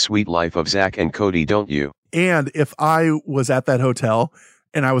watch The Sweet Life of Zach and Cody, don't you? And if I was at that hotel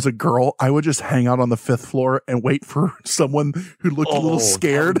and I was a girl, I would just hang out on the 5th floor and wait for someone who looked a little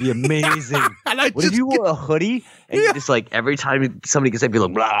scared. That would be amazing. And what if you wore a hoodie and you just like every time somebody gets up, you're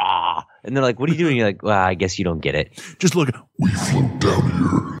like, blah. And they're like, what are you doing? You're like, well, I guess you don't get it. Just look, we float down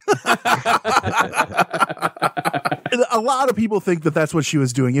here. A lot of people think that that's what she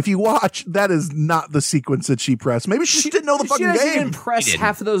was doing. If you watch, that is not the sequence that she pressed. Maybe she didn't know the fucking game. She didn't press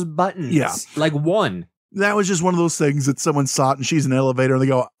half of those buttons. Yeah. Like one. That was just one of those things that someone saw it and she's in an elevator and they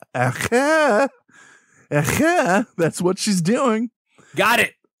go, that's what she's doing. Got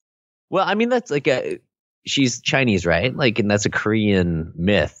it. Well, I mean, that's like she's Chinese, right? Like, and that's a Korean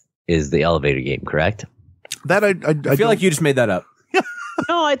myth is the elevator game, correct? That I feel like you just made that up.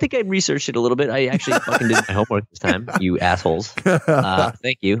 No, I think I researched it a little bit. I actually fucking did my homework this time, you assholes.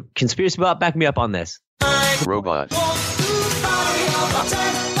 Thank you. Conspiracy Bot, back me up on this. Robot.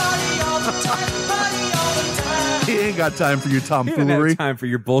 He ain't got time for your tomfoolery. He ain't got time for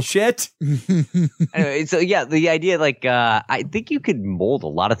your bullshit. Anyway, so yeah, the idea, like, I think you could mold a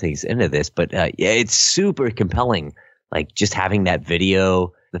lot of things into this, but yeah, it's super compelling. Like, just having that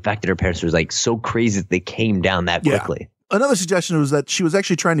video, the fact that her parents were like so crazy that they came down that quickly. Another suggestion was that she was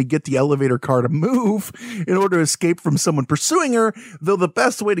actually trying to get the elevator car to move in order to escape from someone pursuing her, though the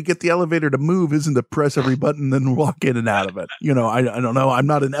best way to get the elevator to move isn't to press every button and then walk in and out of it. I don't know. I'm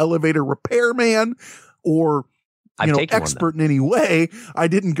not an elevator repairman or expert in any way. I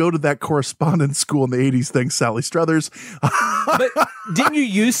didn't go to that correspondence school in the 80s. Thanks, Sally Struthers. But didn't you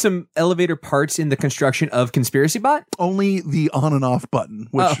use some elevator parts in the construction of Conspiracy Bot? Only the on and off button,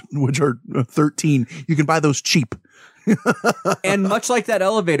 which are 13. You can buy those cheap. And much like that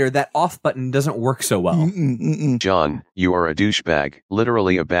elevator, that off button doesn't work so well. John, you are a douchebag.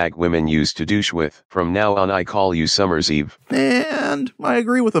 Literally a bag women used to douche with. From now on, I call you Summer's Eve. And I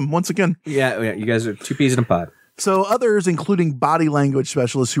agree with him once again. Yeah, you guys are two peas in a pod. So others, including body language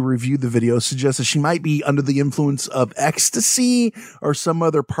specialists who reviewed the video, suggest that she might be under the influence of ecstasy or some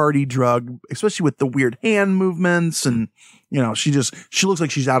other party drug, especially with the weird hand movements. And, she looks like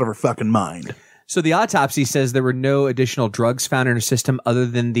she's out of her fucking mind. So the autopsy says there were no additional drugs found in her system other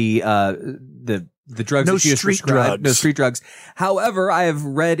than the drugs No that she was street prescribed. drugs. No street drugs. However, I have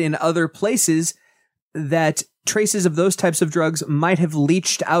read in other places that traces of those types of drugs might have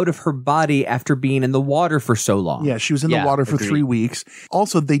leached out of her body after being in the water for so long. Yeah, she was in the water for 3 weeks.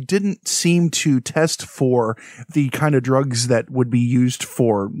 Also, they didn't seem to test for the kind of drugs that would be used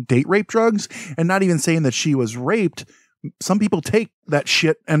for date rape drugs, and not even saying that she was raped. Some people take that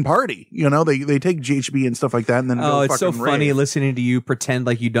shit and party. They take GHB and stuff like that and then go it's so fucking funny rave. listening to you pretend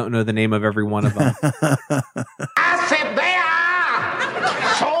like you don't know the name of every one of them. I said there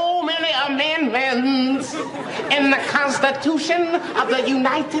are so many amendments in the Constitution of the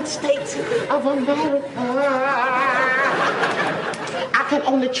United States of America. I can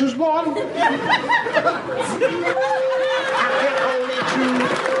only choose one. I can only choose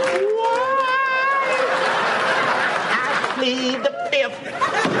one. I plead the fifth.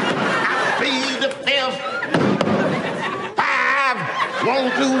 I plead the fifth. 5,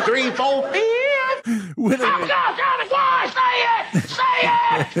 1, 2, 3, 4, 5. Say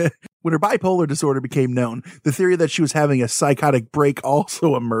it! When her bipolar disorder became known, the theory that she was having a psychotic break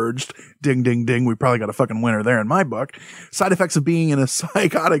also emerged. Ding, ding, ding. We probably got a fucking winner there in my book. Side effects of being in a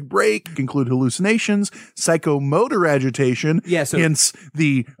psychotic break include hallucinations, psychomotor agitation. Yeah, so hence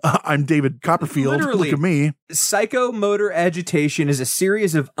the I'm David Copperfield. Literally, Look at me. Psychomotor agitation is a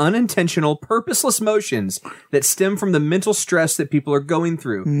series of unintentional, purposeless motions that stem from the mental stress that people are going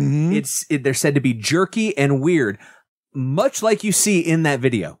through. They're said to be jerky and weird, much like you see in that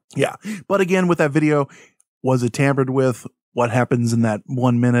video. Yeah. But again, with that video, was it tampered with? What happens in that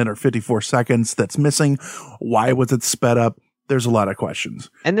 1 minute or 54 seconds that's missing? Why was it sped up? There's a lot of questions.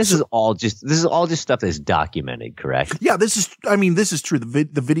 And this is all just stuff that's documented, correct? Yeah, this is true. The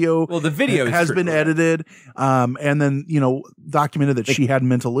video has been edited, and then, documented that she had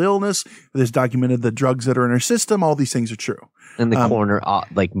mental illness. This documented the drugs that are in her system. All these things are true. And the coroner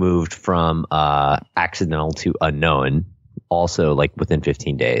moved from accidental to unknown. Also, within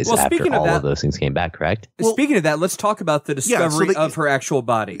 15 days after all of those things came back, correct? Speaking of that, let's talk about the discovery of her actual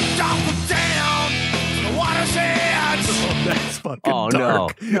body. That's fucking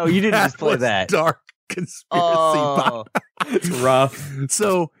dark. No, you didn't just play that. Dark conspiracy. It's rough.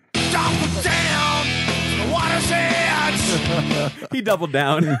 So he doubled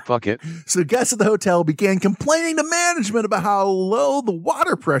down. Fuck it. So guests at the hotel began complaining to management about how low the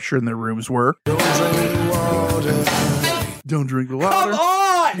water pressure in their rooms were. Don't drink the water. Come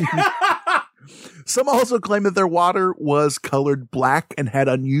on! Some also claimed that their water was colored black and had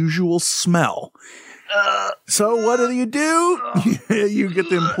unusual smell. So what do? You get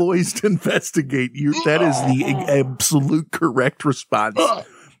the employees to investigate. That is the absolute correct response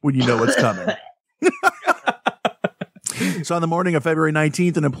when you know what's coming. So on the morning of February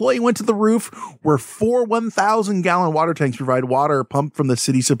 19th, an employee went to the roof where 4 1,000-gallon water tanks provide water pumped from the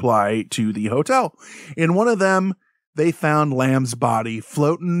city supply to the hotel. In one of them, they found Lamb's body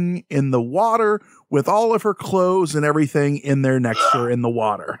floating in the water with all of her clothes and everything in there next to her in the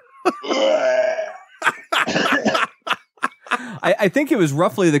water. I think it was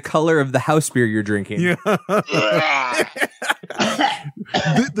roughly the color of the house beer you're drinking. Yeah.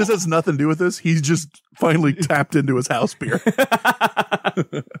 This has nothing to do with this. He's just finally tapped into his house beer.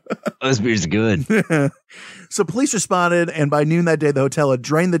 House beer's good. So police responded, and by noon that day, the hotel had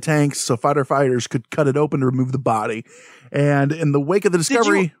drained the tanks so firefighters could cut it open to remove the body. And in the wake of the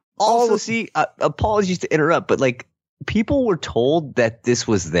discovery, apologies to interrupt, but people were told that this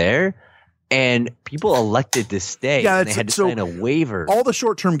was there. And people elected to stay. Yeah, and they had to sign a waiver. All the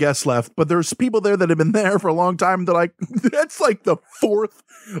short-term guests left, but there's people there that have been there for a long time. They're like, that's like the fourth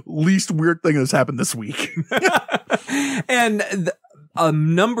least weird thing that's happened this week. And a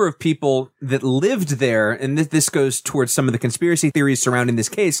number of people that lived there, and this goes towards some of the conspiracy theories surrounding this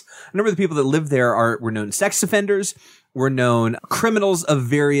case. A number of the people that lived there were known sex offenders, were known criminals of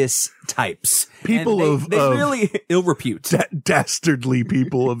various types. People and they really ill repute. Dastardly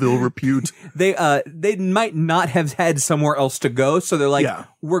people of ill repute. They might not have had somewhere else to go, so they're like,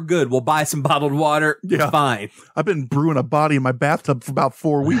 we're good. We'll buy some bottled water. Yeah. Fine. I've been brewing a body in my bathtub for about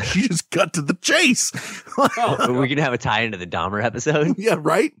 4 weeks. She just cut to the chase. We're going to have a tie into the Dahmer episode. Yeah,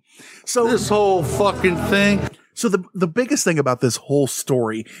 right? So this whole fucking thing. So the biggest thing about this whole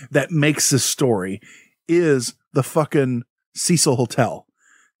story that makes this story is the fucking Cecil Hotel.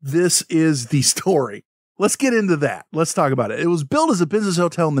 This is the story. Let's get into that. Let's talk about it. It was built as a business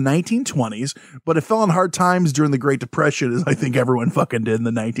hotel in the 1920s, but it fell on hard times during the Great Depression, as I think everyone fucking did in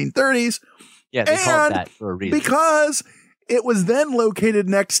the 1930s. Yeah, they called that for a reason. Because it was then located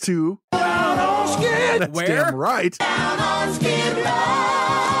next to... Down on Skid. That's damn right. Down on Skid Row.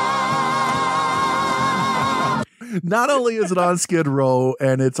 Not only is it on Skid Row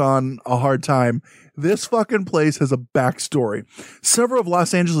and it's on a hard time, this fucking place has a backstory. Several of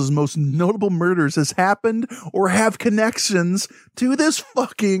Los Angeles' most notable murders has happened or have connections to this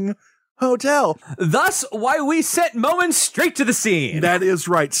fucking hotel. Thus, why we sent Moen straight to the scene. That is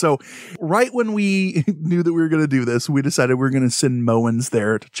right. So right when we knew that we were going to do this, we decided we were going to send Moens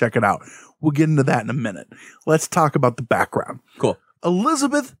there to check it out. We'll get into that in a minute. Let's talk about the background. Cool.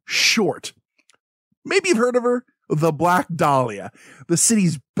 Elizabeth Short. Maybe you've heard of her. The Black Dahlia, the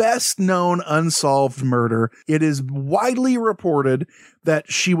city's best known unsolved murder. It is widely reported that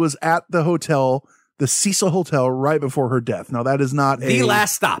she was at the hotel, the Cecil Hotel, right before her death. Now, that is not the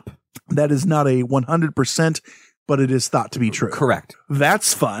last stop. That is not a 100%, but it is thought to be true. Correct.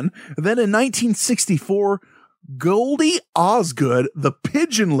 That's fun. Then in 1964, Goldie Osgood, the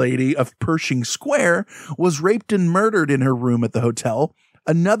pigeon lady of Pershing Square, was raped and murdered in her room at the hotel.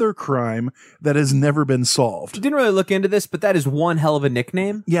 Another crime that has never been solved. Didn't really look into this, but that is one hell of a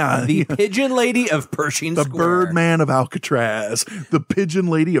nickname. Yeah. The Pigeon Lady of Pershing the Square. The Birdman of Alcatraz. The Pigeon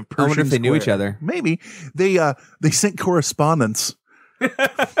Lady of Pershing Square. I wonder if they knew each other. Maybe. They sent correspondence.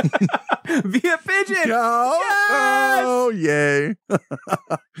 Via pigeon. Oh, yay.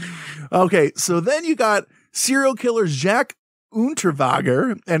 Okay, so then you got serial killers Jack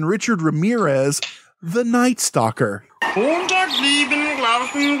Unterweger and Richard Ramirez, the Night Stalker. Globen.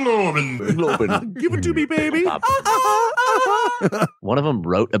 Give it to me, baby. One of them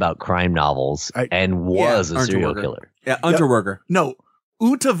wrote about crime novels and was a serial killer. Yeah, Unterweger. No,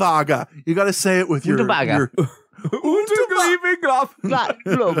 Unterweger. You got to say it with your... Unterweger.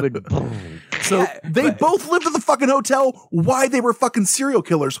 So they both lived at the fucking hotel. Why they were fucking serial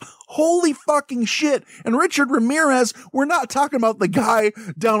killers. Holy fucking shit. And Richard Ramirez, we're not talking about the guy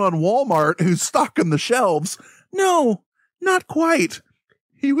down on Walmart who's stocking the shelves. No, not quite.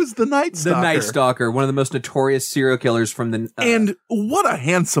 He was the Night Stalker. The Night Stalker, one of the most notorious serial killers from the... and what a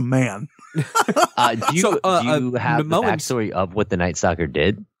handsome man. Do you have the backstory of what the Night Stalker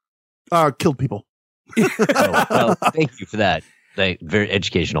did? Killed people. Well, thank you for that. Very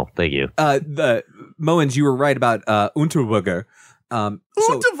educational. Thank you. The Moens, you were right about Unterweger.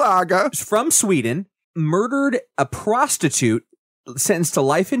 Unterweger. From Sweden, murdered a prostitute, sentenced to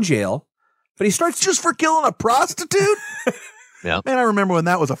life in jail. But he starts just for killing a prostitute? Yeah. Man, I remember when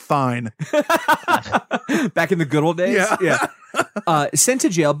that was a fine. Back in the good old days? Yeah. Sent to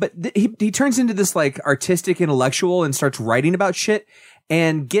jail, but he turns into this like artistic intellectual and starts writing about shit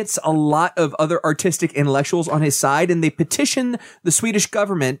and gets a lot of other artistic intellectuals on his side, and they petition the Swedish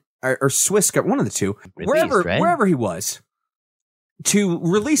government or Swiss government, one of the two, wherever he was, to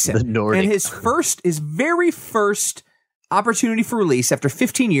release him. And his very first opportunity for release after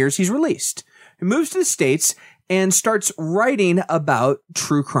 15 years, he's released. He moves to the States and starts writing about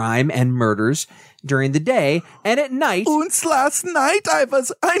true crime and murders during the day, and at night. And last night my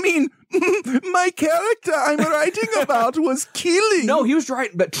character I'm writing about was killing. No, he was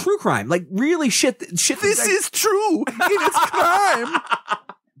writing, but true crime, like really shit. This is true. It is crime.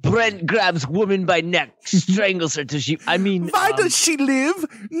 Brent grabs woman by neck, strangles her till she. Why does she live?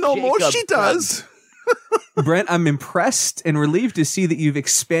 No more she does. Brent, I'm impressed and relieved to see that you've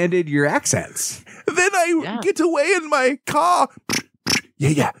expanded your accents. Then I get away in my car.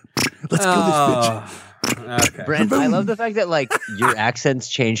 Yeah. Let's kill this bitch. Okay. Brent, I love the fact that like your accents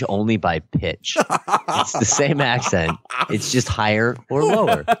change only by pitch. It's the same accent. It's just higher or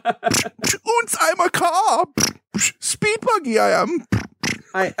lower. I'm a car. Speed buggy I am.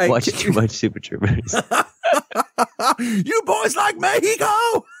 I watch too much Super Troopers. You boys like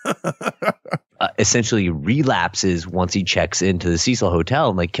Mexico? essentially relapses once he checks into the Cecil Hotel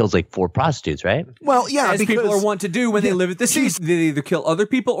and like kills like 4 prostitutes, right? Well, yeah, as people are wont to do when they live at the Cecil. They either kill other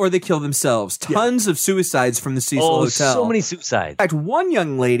people or they kill themselves. Tons of suicides from the Cecil Hotel. So many suicides. In fact, one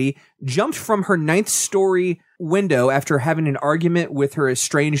young lady jumped from her 9th story window after having an argument with her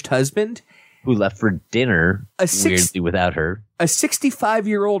estranged husband, who left for dinner weirdly without her. A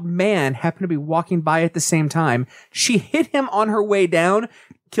 65-year-old man happened to be walking by at the same time. She hit him on her way down,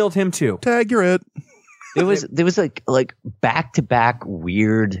 killed him too. Tag, you're it. There was like back-to-back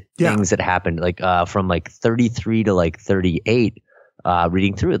weird things that happened, like from like 33 to like 38.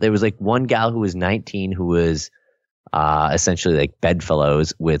 Reading through it, there was like one gal who was 19 who was essentially like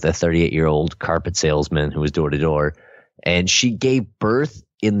bedfellows with a 38-year-old carpet salesman who was door to door, and she gave birth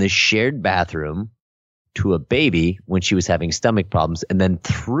in the shared bathroom to a baby when she was having stomach problems, and then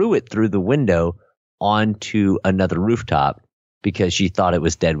threw it through the window onto another rooftop because she thought it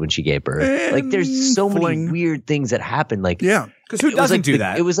was dead when she gave birth. Like, there's so many weird things that happen. Like, because who doesn't do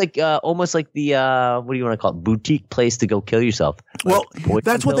that? It was like almost like the what do you want to call it? Boutique place to go kill yourself. Well, Like,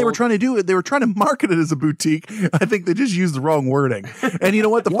 that's what they were trying to do. They were trying to market it as a boutique. I think they just used the wrong wording. And you know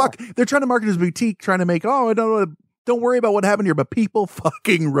what? The fuck? They're trying to market it as a boutique, trying to make, don't worry about what happened here, but people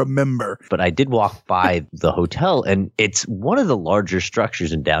fucking remember. But I did walk by the hotel, and it's one of the larger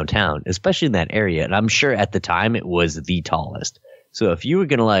structures in downtown, especially in that area. And I'm sure at the time it was the tallest. So if you were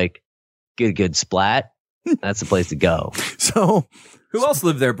going to like get a good splat, that's the place to go. So who else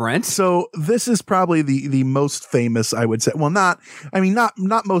lived there, Brent? So this is probably the most famous, I would say. Well, not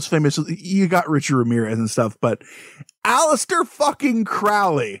most famous. You got Richard Ramirez and stuff, but Aleister fucking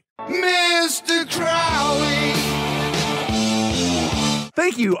Crowley. Mr. Crowley.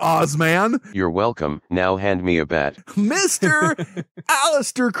 Thank you, Ozman. You're welcome. Now hand me a bat. Mr.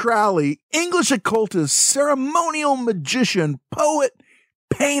 Aleister Crowley, English occultist, ceremonial magician, poet,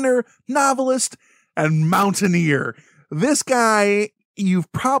 painter, novelist, and mountaineer. This guy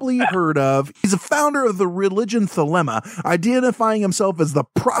you've probably heard of. He's a founder of the religion Thelema, identifying himself as the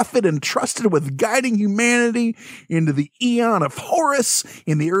prophet entrusted with guiding humanity into the Aeon of Horus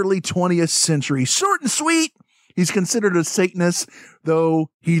in the early 20th century. Short and sweet. He's considered a Satanist,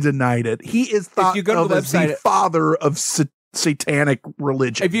 though he denied it. He is thought of as the father of satanic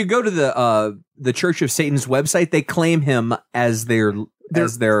religion. If you go to the Church of Satan's website, they claim him as their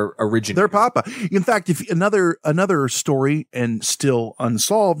originator. Their papa. In fact, if another story, and still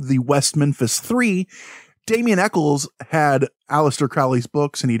unsolved, the West Memphis 3, Damien Eccles had Aleister Crowley's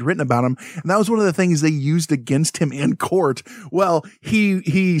books and he'd written about him. And that was one of the things they used against him in court. Well,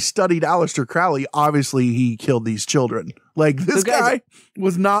 he studied Aleister Crowley. Obviously, he killed these children. Like, this guy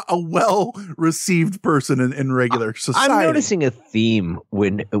was not a well-received person in regular society. I'm noticing a theme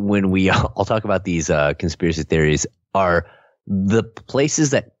when we all talk about these conspiracy theories are the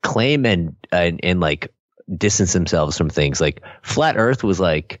places that claim and like distance themselves from things. Like Flat Earth was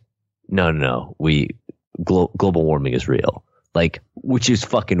like, no, global warming is real, like, which is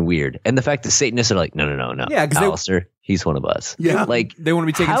fucking weird. And the fact that Satanists are like, no. Yeah, Aleister, he's one of us. Yeah, like they want to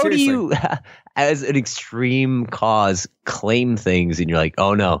be taken how seriously. Do you, as an extreme cause, claim things and you're like,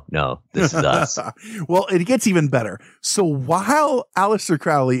 oh no, this is us? Well, it gets even better. So while Aleister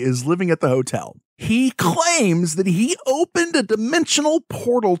Crowley is living at the hotel, he claims that he opened a dimensional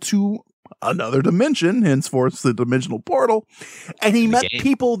portal to another dimension, henceforth the dimensional portal, and he met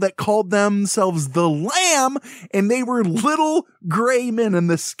people that called themselves the Lamb, and they were little gray men, and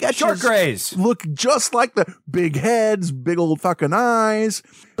the sketches Short grays look just like the big heads, big old fucking eyes.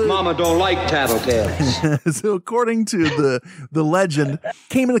 Mama don't like tattletales. So according to the legend,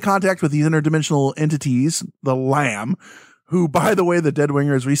 came into contact with these interdimensional entities, the Lamb, who, by the way, the Dead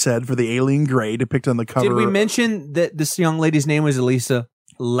Winger, as we said, for the alien gray depicted on the cover. Did we mention that this young lady's name was Elisa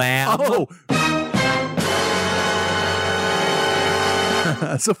Lamb? Oh.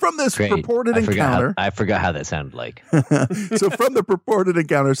 So from this purported encounter, I forgot how that sounded like. So from the purported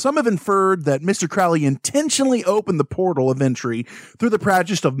encounter, some have inferred that Mr. Crowley intentionally opened the portal of entry through the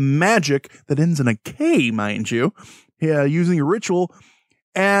practice of magic that ends in a K, mind you, using a ritual,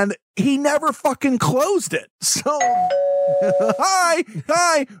 and he never fucking closed it. So, hi,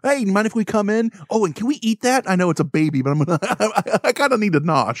 hey, mind if we come in? Oh, and can we eat that? I know it's a baby, but I kind of need a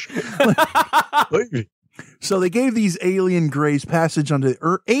nosh. So they gave these alien grays passage onto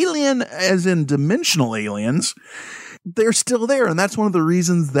alien, as in dimensional aliens. They're still there, and that's one of the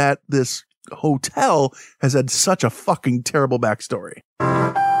reasons that this hotel has had such a fucking terrible backstory.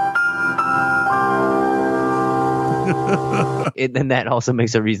 And that also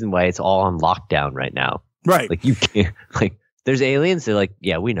makes a reason why it's all on lockdown right now. Right. Like, you can't, like, there's aliens. They're like,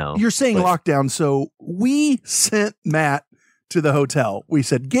 yeah, we know. You're saying lockdown. So we sent Matt to the hotel. We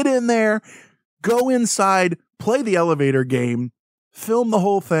said, get in there. go inside, play the elevator game, film the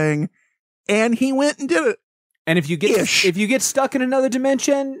whole thing, and he went and did it. And if you get stuck in another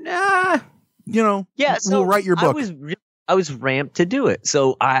dimension, we'll write your book. I was ramped to do it.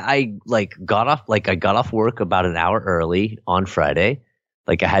 So I got off work about an hour early on Friday.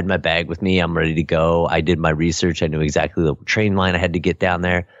 Like I had my bag with me. I'm ready to go. I did my research. I knew exactly the train line I had to get down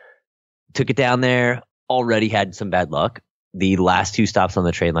there. Took it down there. Already had some bad luck. The last 2 stops on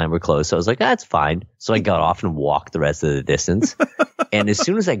the train line were closed. So I was like, that's fine. So I got off and walked the rest of the distance. And as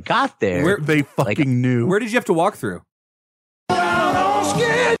soon as I got there, they knew. Where did you have to walk through?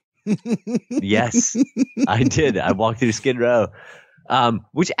 Yes, I did. I walked through Skid Row,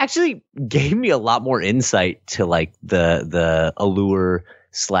 which actually gave me a lot more insight to like the allure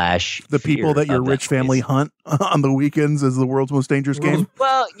 / the people that your rich family hunt on the weekends as the world's most dangerous game.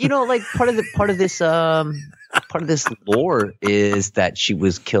 Well, like part of this lore is that she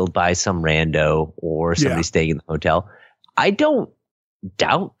was killed by some rando or somebody staying in the hotel. I don't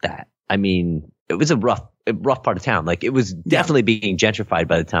doubt that. I mean, it was a rough part of town. Like it was definitely being gentrified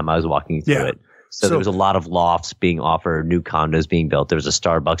by the time I was walking through it. So there was a lot of lofts being offered, new condos being built. There was a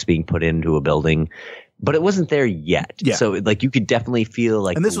Starbucks being put into a building, but it wasn't there yet. Yeah. So like you could definitely feel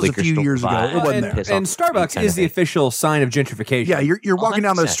like, and this was a few years ago. It wasn't there. And Starbucks is the official sign of gentrification. Yeah, you're walking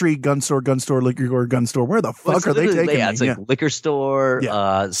down the street, gun store, liquor store, gun store. Where the fuck are they taking me? It's like liquor store.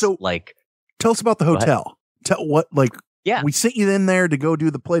 Yeah. So like, tell us about the hotel. We sent you in there to go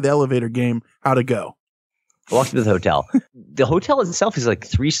play the elevator game. How'd it go? I walked into the hotel. The hotel itself is like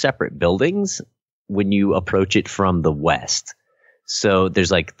 3 separate buildings when you approach it from the west. So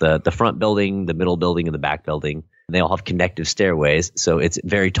there's like the front building, the middle building, and the back building. And they all have connective stairways. So it's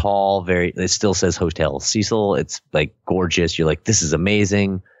very tall, it still says Hotel Cecil. It's like gorgeous. You're like, this is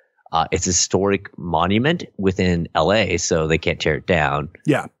amazing. It's a historic monument within LA, so they can't tear it down.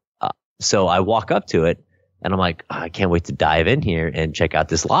 Yeah. So I walk up to it and I'm like, I can't wait to dive in here and check out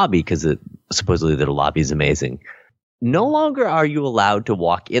this lobby because supposedly the lobby is amazing. No longer are you allowed to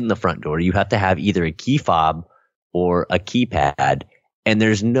walk in the front door. You have to have either a key fob or a keypad, and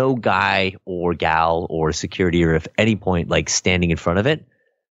there's no guy or gal or security or at any point like standing in front of it.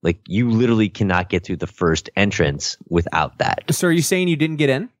 Like you literally cannot get through the first entrance without that. So are you saying you didn't get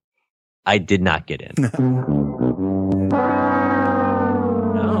in? I did not get in.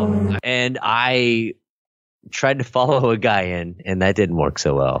 No. And I tried to follow a guy in, and that didn't work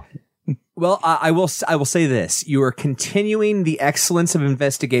so well. Well, I will say this. You are continuing the excellence of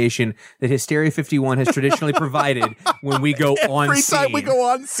investigation that Hysteria 51 has traditionally provided when we go on scene. Every time we go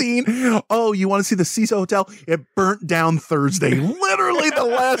on scene. Oh, you want to see the Cecil Hotel? It burnt down Thursday. Literally the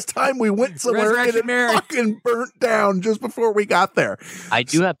last time we went somewhere, it fucking burnt down just before we got there. I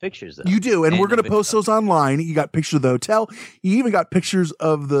do have pictures, though. You do, and we're going to post those online. You got pictures of the hotel. You even got pictures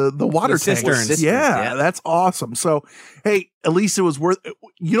of the water cisterns. Yeah, that's awesome. So, hey, at least it was worth it.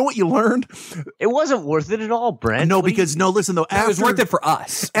 You know what you learned? It wasn't worth it at all, Brent. No, listen though. It was worth it for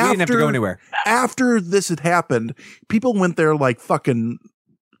us. We didn't have to go anywhere. After this had happened, people went there like fucking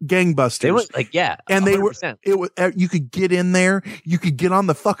gangbusters. They were like, yeah, and 100%. It was. You could get in there. You could get on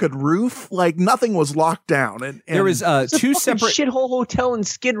the fucking roof. Like nothing was locked down. And there was two separate shithole hotel in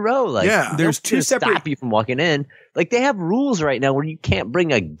Skid Row. Like, yeah, there's 2 separate. Stop you from walking in. Like they have rules right now where you can't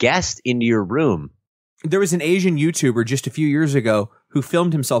bring a guest into your room. There was an Asian YouTuber just a few years ago who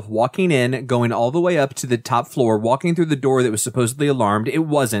filmed himself walking in, going all the way up to the top floor, walking through the door that was supposedly alarmed. It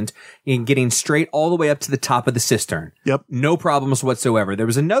wasn't, and getting straight all the way up to the top of the cistern. Yep. No problems whatsoever. There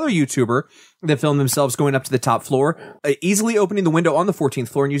was another YouTuber that filmed themselves going up to the top floor, easily opening the window on the 14th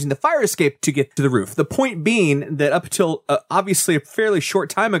floor and using the fire escape to get to the roof. The point being that up till obviously a fairly short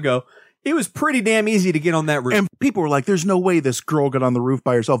time ago, it was pretty damn easy to get on that roof. And people were like, there's no way this girl got on the roof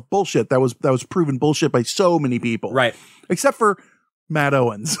by herself. Bullshit. That was proven bullshit by so many people. Right. Except for Matt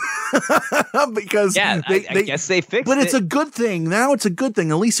Owens. Because I guess they fixed it. But it's a good thing. Now it's a good thing.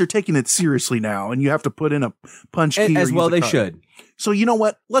 At least they're taking it seriously now. And you have to put in a punch key. As well they should. So you know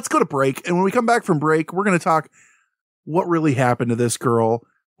what? Let's go to break. And when we come back from break, we're going to talk what really happened to this girl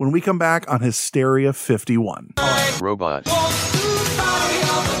when we come back on Hysteria 51. Robot.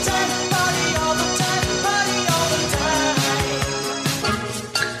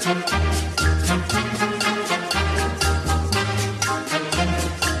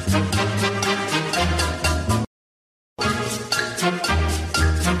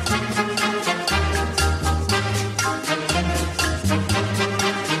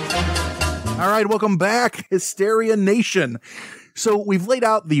 All right, welcome back, Hysteria Nation. So we've laid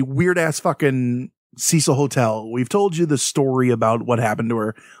out the weird ass fucking Cecil Hotel. We've told you the story about what happened to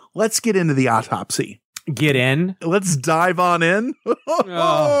her. Let's get into the autopsy. Get in. Let's dive on in.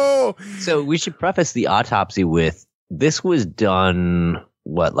 Oh. So we should preface the autopsy with this was done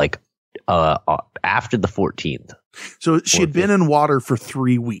after the 14th. So she had been in water for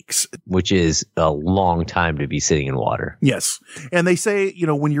 3 weeks, which is a long time to be sitting in water. Yes. And they say,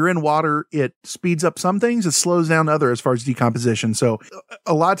 when you're in water, it speeds up some things, it slows down other as far as decomposition. So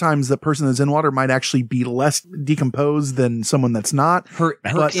a lot of times the person that's in water might actually be less decomposed than someone that's not. Her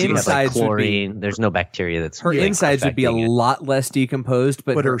insides chlorine. There's no bacteria that's her insides would be a lot less decomposed,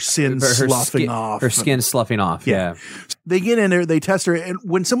 but her skin's sloughing off. Her skin's sloughing off. Yeah. They get in there, they test her, and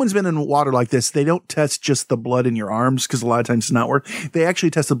when someone's been in water like this, they don't test just the blood in your arms because a lot of times it's not work. They actually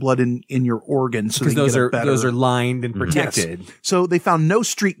test the blood in your organs, so because those are lined and protected. Yes. So they found no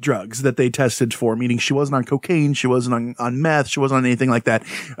street drugs that they tested for, meaning she wasn't on cocaine, she wasn't on meth, she wasn't on anything like that.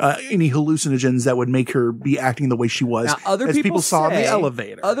 Any hallucinogens that would make her be acting the way she was. Now, other people saw in the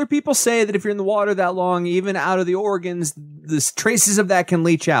elevator. Other people say that if you're in the water that long, even out of the organs, the traces of that can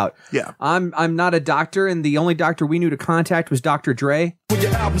leach out. Yeah. I'm not a doctor, and the only doctor we knew to contact was Dr. Dre. When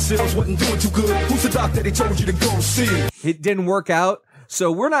your album sales wasn't doing too good, who's the doctor they told you to go see? It didn't work out,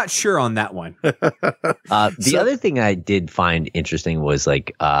 so we're not sure on that one. The other thing I did find interesting was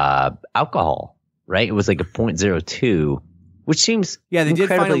alcohol, right? It was like a 0.02, which seems they did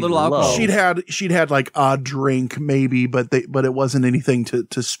find a little alcohol. She'd had like a drink maybe, but it wasn't anything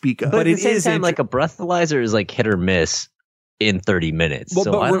to speak of. But at the same time, like a breathalyzer is like hit or miss in 30 minutes. Well,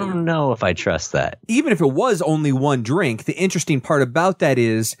 so I don't know if I trust that. Even if it was only one drink, the interesting part about that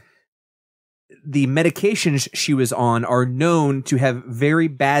is the medications she was on are known to have very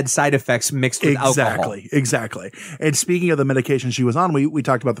bad side effects mixed with alcohol. Exactly. And speaking of the medication she was on, we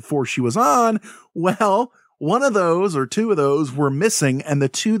talked about the 4 she was on. Well, one of those or 2 of those were missing, and the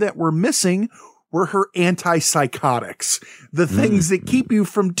 2 that were missing were her antipsychotics, the things that keep you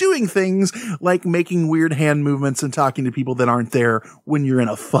from doing things like making weird hand movements and talking to people that aren't there when you're in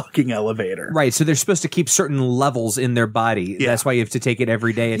a fucking elevator. Right. So they're supposed to keep certain levels in their body. Yeah. That's why you have to take it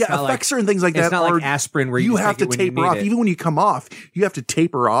every day. It's not Effexor and things like that. It's not like aspirin where you have to taper off. Even when you come off, you have to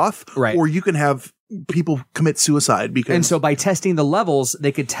taper off. Right. Or you can have people commit suicide because. And so by testing the levels,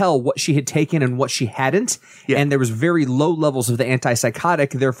 they could tell what she had taken and what she hadn't. Yeah. And there was very low levels of the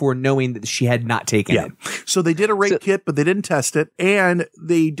antipsychotic, therefore knowing that she had not taken it. So they did a rape kit, but they didn't test it. And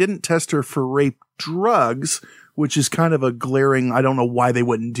they didn't test her for rape drugs, which is kind of a glaring, I don't know why they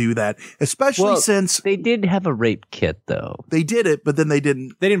wouldn't do that, especially since they did have a rape kit though. They did it, but then they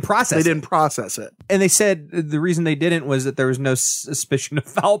didn't process it. And they said the reason they didn't was that there was no suspicion of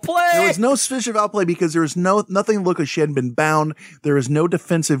foul play. There was no suspicion of foul play because there was nothing to look like she hadn't been bound. There was no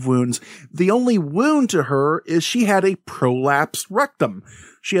defensive wounds. The only wound to her is she had a prolapsed rectum.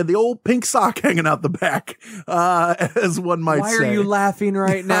 She had the old pink sock hanging out the back, as one might say. Why are you laughing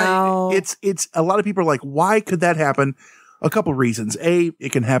right now? It's a lot of people are like, why could that happen? A couple reasons. A,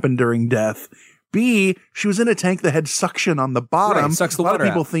 it can happen during death. B, she was in a tank that had suction on the bottom. Right, sucks the a lot water of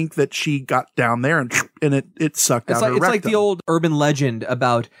people out. think that she got down there and it sucked out her rectum. It's like the old urban legend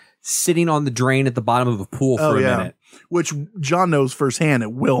about sitting on the drain at the bottom of a pool for a minute. Which John knows firsthand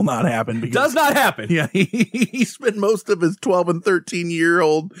it will not happen. Because, does not happen. Yeah, he spent most of his 12 and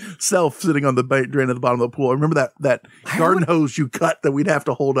 13-year-old self sitting on the drain at the bottom of the pool. Remember that garden hose you cut that we'd have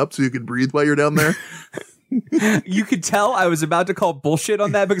to hold up so you could breathe while you're down there? You could tell I was about to call bullshit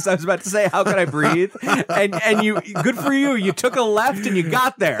on that because I was about to say, how can I breathe? And you, good for you. You took a left and you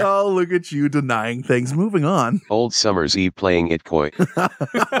got there. Oh, look at you denying things. Moving on. Old Summer's Eve playing It Koi.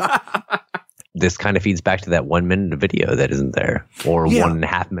 This kind of feeds back to that 1 minute of video that isn't there, or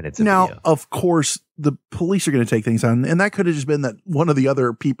 1.5 minutes of now, video. Of course, the police are going to take things on, and that could have just been that one of the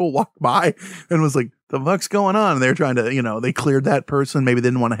other people walked by and was like, the fuck's going on? And they're trying to, they cleared that person. Maybe they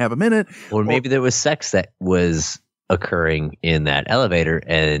didn't want to have a minute. Or maybe there was sex that was occurring in that elevator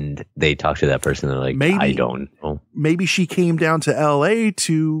and they talked to that person. They're like, I don't know. Maybe she came down to LA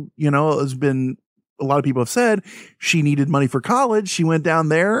to, has been, a lot of people have said she needed money for college. She went down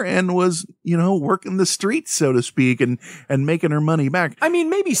there and was, working the streets, so to speak, and making her money back. I mean,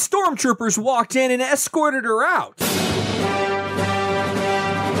 maybe stormtroopers walked in and escorted her out.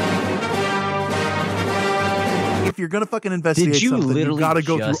 If you're going to fucking investigate something, you got to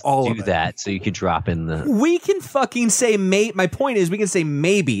go through all of it. That so you could drop in the... We can fucking say my point is we can say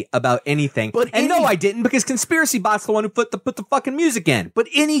maybe about anything. No, I didn't, because Conspiracy Bot's the one who put the fucking music in. But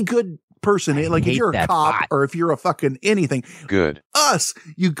any good person, like if you're a cop or if you're a fucking anything, good.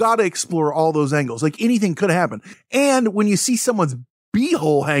 You got to explore all those angles. Like anything could happen. And when you see someone's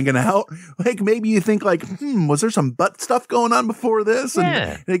beehole hanging out, like maybe you think like, was there some butt stuff going on before this?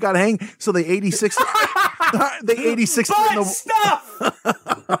 Yeah. And they got to hang. So they 86. They 86 butt stuff.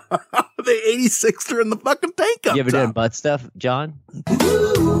 They 86er in the fucking tank up You ever done top. butt stuff, John?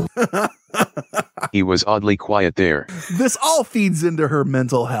 He was oddly quiet there. This all feeds into her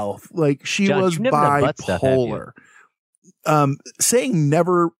mental health. Like, she John, was you've never done butt stuff, have you? bipolar. Saying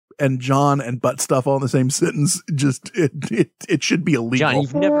never and John and butt stuff all in the same sentence, just it should be illegal. John,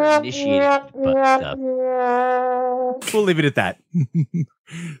 you've never initiated butt stuff. We'll leave it at that.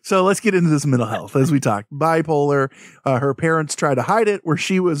 So let's get into this mental health. As we talked, bipolar, her parents tried to hide it where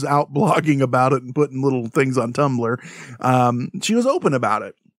she was out blogging about it and putting little things on Tumblr. She was open about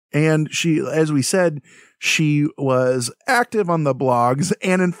it. And she, as we said, she was active on the blogs.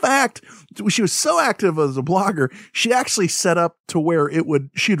 And in fact, she was so active as a blogger, she actually set up to where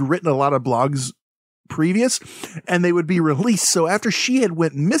she'd written a lot of blogs previous and they would be released. So after she had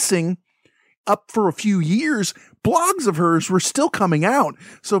went missing up for a few years, blogs of hers were still coming out.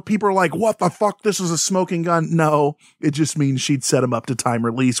 So people are like, what the fuck? This is a smoking gun. No, it just means she'd set them up to time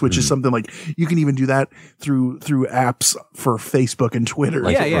release, which is something like you can even do that through apps for Facebook and Twitter.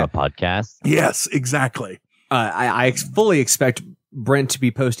 Like for a podcast. Yes, exactly. I fully expect Brent to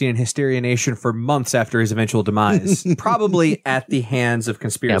be posting in Hysteria Nation for months after his eventual demise, probably at the hands of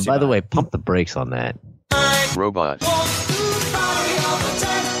conspiracy. Yeah, by the way, pump the brakes on that. Robot.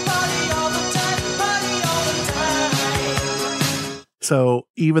 So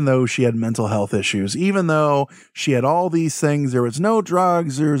even though she had mental health issues, even though she had all these things, there was no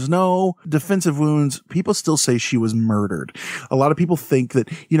drugs, there's no defensive wounds, people still say she was murdered. A lot of people think that,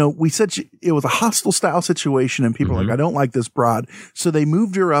 we said it was a hostile style situation and people are like, I don't like this broad. So they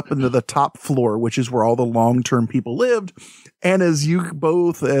moved her up into the top floor, which is where all the long-term people lived. And as you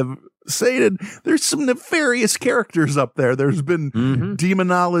both have stated, there's some nefarious characters up there. There's been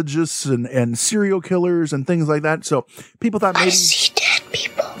demonologists and serial killers and things like that. So people thought maybe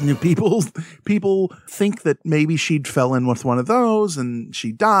people think that maybe she'd fell in with one of those and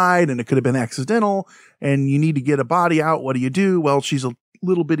she died and it could have been accidental and you need to get a body out. What do you do? Well, she's a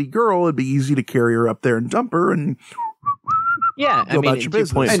little bitty girl. It'd be easy to carry her up there and dump her and yeah, I mean, to your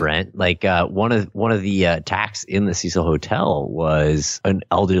point, Brent, like one of the attacks in the Cecil Hotel was an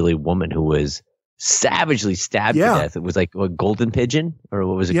elderly woman who was savagely stabbed to death. It was like a golden pigeon, or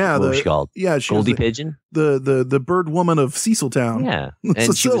what was it? Yeah, what was she called? Yeah, she Goldie was Pigeon. The bird woman of Ceciltown. Yeah,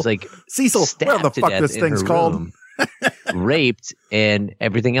 and she was like Cecil. What the fuck this thing's called? Raped and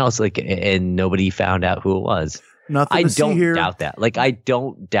everything else, and nobody found out who it was. Nothing I to see don't here. doubt that. Like, I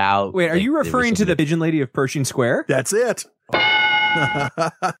don't doubt. Wait, are you referring to the pigeon lady of Pershing Square? That's it.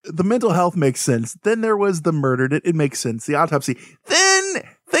 The mental health makes sense. Then there was the murdered. It makes sense. The autopsy. Then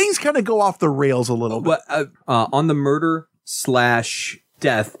things kind of go off the rails a little bit. On the murder /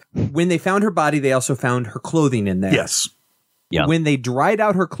 death, when they found her body, they also found her clothing in there. Yes. Yeah. When they dried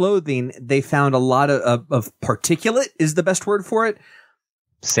out her clothing, they found a lot of particulate is the best word for it.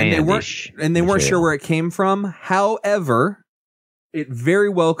 Sandish. And they weren't sure where it came from. However, it very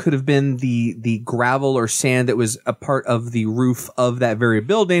well could have been the gravel or sand that was a part of the roof of that very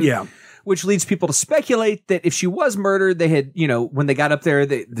building. Yeah. Which leads people to speculate that if she was murdered, they had, when they got up there,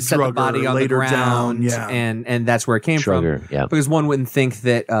 they set the body on the ground, and that's where it came from. Yeah. Because one wouldn't think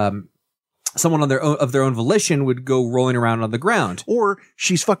that someone of their own volition would go rolling around on the ground. Or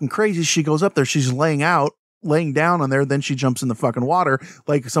she's fucking crazy. She goes up there, she's laying down on there, then she jumps in the fucking water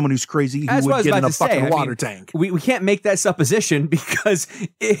like someone who's crazy who would get in a fucking water tank. We can't make that supposition because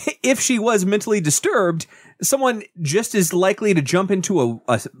if she was mentally disturbed, someone just as likely to jump into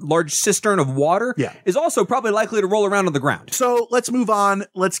a large cistern of water is also probably likely to roll around on the ground. So let's move on.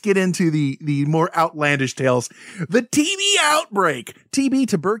 Let's get into the more outlandish tales. The TB outbreak. TB,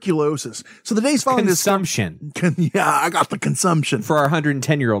 tuberculosis. So the days following consumption. I got the consumption. For our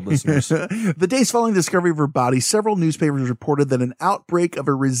 110-year-old listeners. The days following the discovery of her body, several newspapers reported that an outbreak of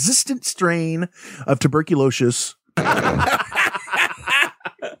a resistant strain of tuberculosis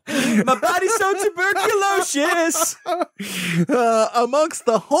My body's so tuberculous. Amongst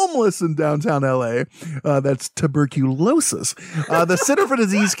the homeless in downtown LA, that's tuberculosis. The Center for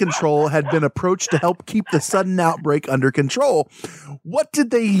Disease Control had been approached to help keep the sudden outbreak under control. What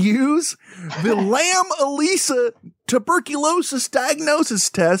did they use? The Lamb-Elisa tuberculosis diagnosis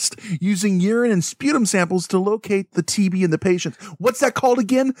test using urine and sputum samples to locate the TB in the patients. What's that called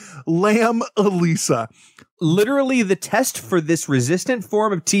again? Lamb-Elisa. Literally the test for this resistant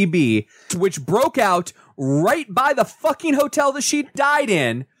form of TB, which broke out right by the fucking hotel that she died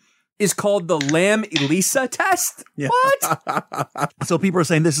in, is called the Lamb-Elisa test. Yeah. What? So people are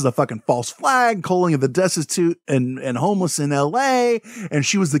saying this is a fucking false flag, calling of the destitute and homeless in LA, and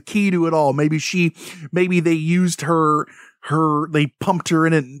she was the key to it all. Maybe they used her they pumped her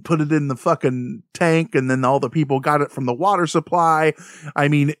in it and put it in the fucking tank, and then all the people got it from the water supply. I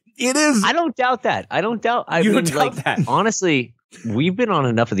mean, it is. I don't doubt that. I don't doubt that. Honestly, we've been on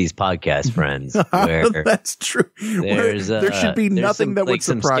enough of these podcasts, friends, where that's true. There should be nothing that would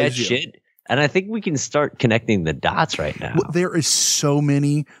surprise you. Shit, and I think we can start connecting the dots right now. Well, there is so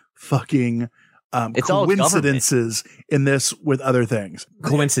many fucking coincidences in this with other things.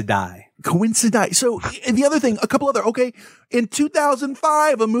 Coincidi. So, and the other thing, a couple other, in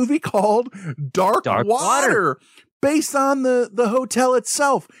 2005, a movie called Dark Water, based on the hotel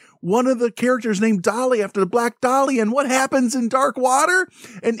itself. One of the characters named Dolly after the Black Dolly. And what happens in Dark Water?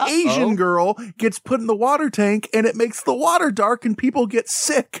 An Asian girl gets put in the water tank and it makes the water dark and people get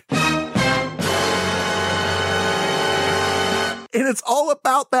sick. And it's all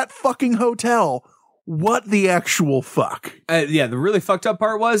about that fucking hotel. What the actual fuck? The really fucked up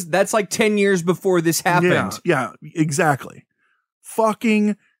part was that's like 10 years before this happened. Yeah, exactly.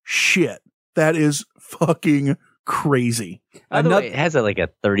 Fucking shit. That is fucking crazy. By the way, it has a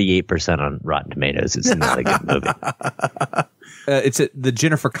 38% on Rotten Tomatoes. It's not a good movie. It's the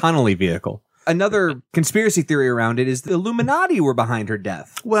Jennifer Connelly vehicle. Another conspiracy theory around it is the Illuminati were behind her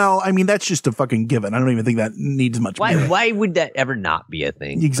death. Well, I mean, that's just a fucking given. I don't even think that needs much more. Why would that ever not be a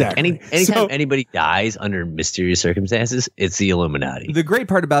thing? Exactly. Anytime anybody dies under mysterious circumstances, it's the Illuminati. The great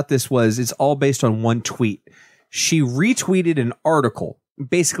part about this was it's all based on one tweet. She retweeted an article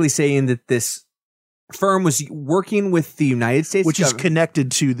basically saying that this firm was working with the United States, which is connected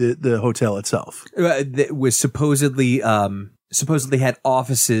to the hotel itself. That was supposedly had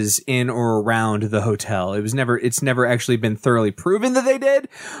offices in or around the hotel. It's never actually been thoroughly proven that they did,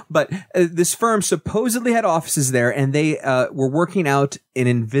 but this firm supposedly had offices there, and they were working out an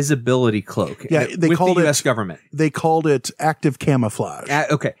invisibility cloak. Yeah, they with called the U.S. government. They called it active camouflage.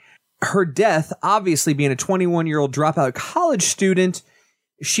 Okay. Her death, obviously being a 21-year-old dropout college student,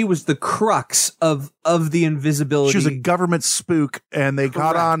 she was the crux of the invisibility. She was a government spook, and they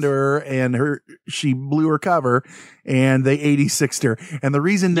got onto her, and she blew her cover, and they 86'd her. And the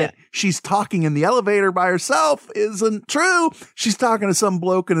reason that she's talking in the elevator by herself isn't true. She's talking to some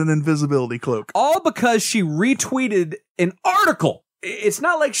bloke in an invisibility cloak. All because she retweeted an article. It's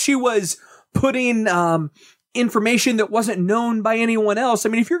not like she was putting information that wasn't known by anyone else. I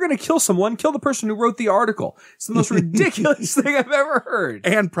mean, if you're going to kill someone, kill the person who wrote the article. It's the most ridiculous thing I've ever heard.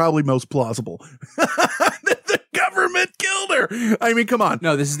 And probably most plausible. The government killed her. I mean, come on.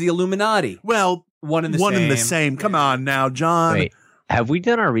 No, this is the Illuminati. Well, one in the same. Come on now, John. Wait, have we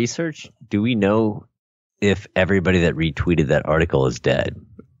done our research? Do we know if everybody that retweeted that article is dead?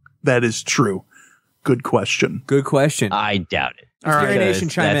 That is true. Good question. I doubt it. All right, Nation,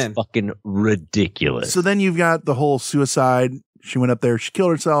 chime That's in. fucking ridiculous. So then you've got the whole suicide. She went up there, she killed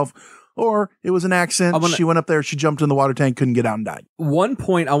herself, or it was an accident. She went up there, she jumped in the water tank, couldn't get out and died. One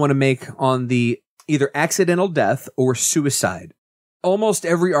point I want to make on the either accidental death or suicide. Almost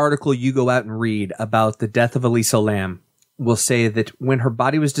every article you go out and read about the death of Elisa Lam will say that when her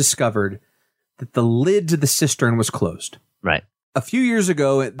body was discovered, that the lid to the cistern was closed. Right. A few years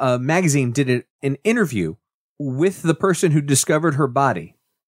ago, a magazine did an interview with the person who discovered her body.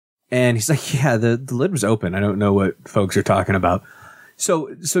 And he's like, yeah, the lid was open. I don't know what folks are talking about. So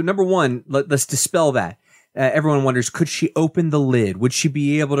number one, let's dispel that. Everyone wonders, could she open the lid? Would she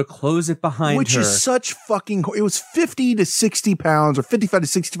be able to close it behind her? Which is such fucking... It was 50 to 60 pounds or 55 to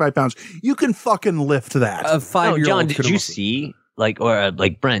 65 pounds. You can fucking lift that. A 5-year-old. John, did you see,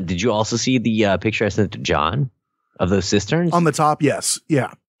 Brent, did you also see the picture I sent to John of those cisterns? On the top, yes.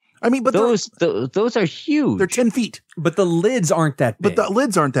 Yeah. I mean, but those are huge. They're 10 feet. But the lids aren't that big. But the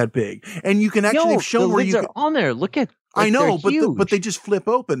lids aren't that big. And you can actually show where lids are on there. Look at... I know, but they just flip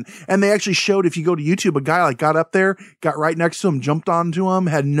open. And they actually showed, if you go to YouTube, a guy got up there, got right next to him, jumped onto him,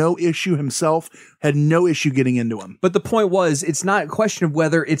 had no issue himself, had no issue getting into him. But the point was, it's not a question of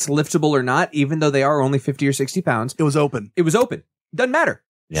whether it's liftable or not, even though they are only 50 or 60 pounds. It was open. Doesn't matter.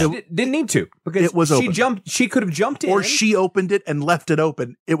 Yeah. She didn't need to, because it was open. She could have jumped in. Or she opened it and left it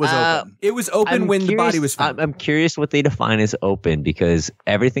open. It was open. It was open when the body was found. I'm curious what they define as open, because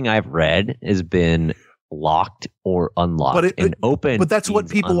everything I've read has been locked or unlocked, and open. But that's what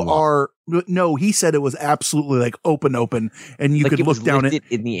people are. No, he said it was absolutely open, and you could look down it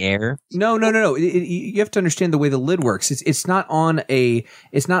in the air. No. You have to understand the way the lid works. It's not on a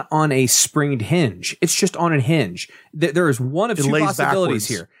springed hinge. It's just on a hinge. There is one of two possibilities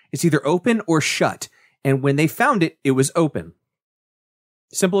here. It's either open or shut. And when they found it, it was open.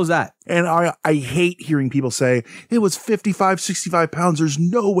 Simple as that. And I hate hearing people say it was 55, 65 pounds. There's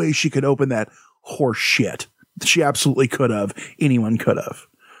no way she could open that. Horse shit. She absolutely could have. Anyone could have.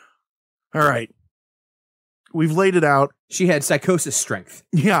 All right. We've laid it out. She had psychosis strength.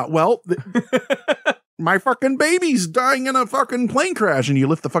 Yeah, well, my fucking baby's dying in a fucking plane crash, and you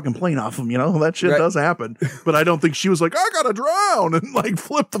lift the fucking plane off him, that shit does happen. But I don't think she was like, I gotta drown, and like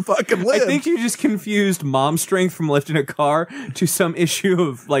flip the fucking lid. I think you just confused mom strength from lifting a car to some issue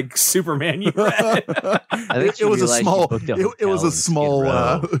of like Superman you read. I think it was a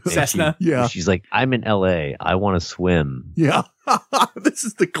small Cessna. Yeah. She's like, I'm in LA. I want to swim. Yeah. This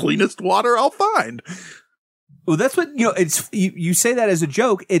is the cleanest water I'll find. Well, that's what, it's, you say that as a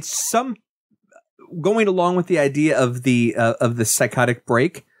joke. It's some going along with the idea of the psychotic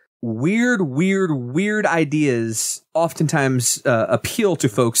break. Weird ideas oftentimes appeal to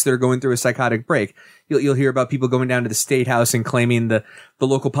folks that are going through a psychotic break. You'll hear about people going down to the State House and claiming the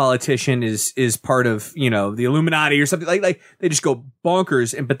local politician is part of, the Illuminati or something like they just go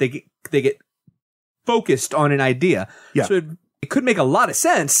bonkers but they get focused on an idea. Yeah. So it could make a lot of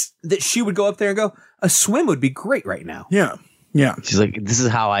sense that she would go up there and go, a swim would be great right now. Yeah. Yeah. She's like, this is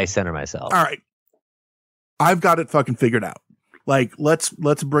how I center myself. All right. I've got it fucking figured out. Like, let's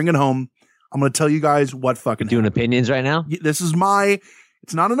bring it home. I'm going to tell you guys what fucking doing opinions right now. This is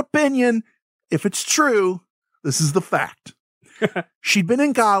it's not an opinion. If it's true, this is the fact. She'd been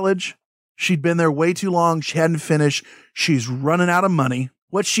in college. She'd been there way too long. She hadn't finished. She's running out of money.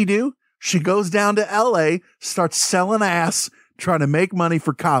 What'd she do? She goes down to LA, starts selling ass, trying to make money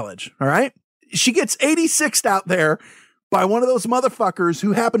for college. All right. She gets 86'd out there by one of those motherfuckers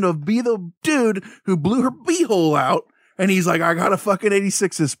who happened to be the dude who blew her beehole out. And he's like, I got a fucking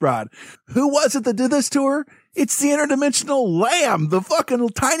 86 this broad. Who was it that did this to her? It's the interdimensional lamb, the fucking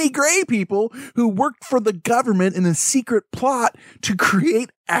tiny gray people who worked for the government in a secret plot to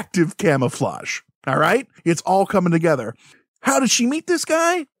create active camouflage. All right. It's all coming together. How did she meet this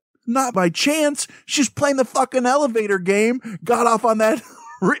guy? Not by chance. She's playing the fucking elevator game, got off on that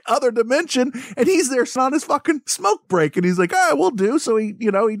other dimension, and he's there on his fucking smoke break, and he's like, we'll do. So he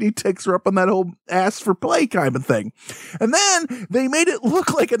takes her up on that whole ass for play kind of thing. And then they made it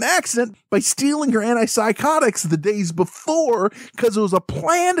look like an accident by stealing her antipsychotics the days before, because it was a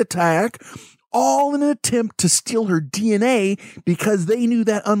planned attack, all in an attempt to steal her DNA, because they knew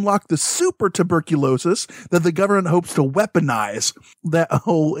that unlocked the super tuberculosis that the government hopes to weaponize. That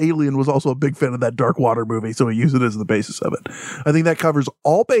whole Alien was also a big fan of that Dark Water movie, so he used it as the basis of it. I think that covers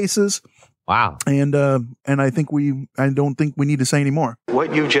all bases. Wow. And I don't think we need to say any more.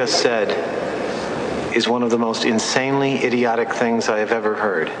 What you just said is one of the most insanely idiotic things I have ever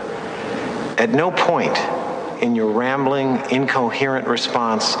heard. At no point in your rambling, incoherent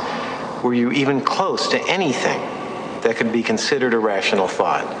response were you even close to anything that could be considered a rational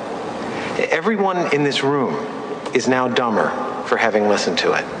thought. Everyone in this room is now dumber for having listened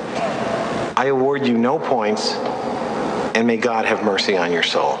to it. I award you no points, and may God have mercy on your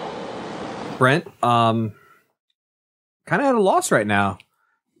soul. Brent, kind of at a loss right now.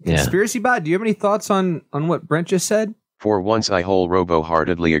 Yeah. Conspiracy Bot, do you have any thoughts on what Brent just said? For once I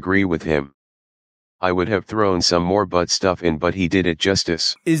wholeheartedly agree with him. I would have thrown some more butt stuff in, but he did it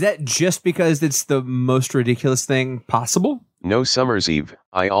justice. Is that just because it's the most ridiculous thing possible? No, Summer's Eve.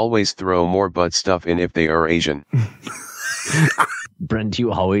 I always throw more butt stuff in if they are Asian. Brent, do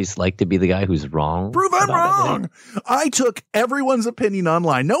you always like to be the guy who's wrong? Prove I'm wrong. I took everyone's opinion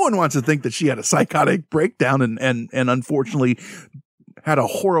online. No one wants to think that she had a psychotic breakdown and unfortunately had a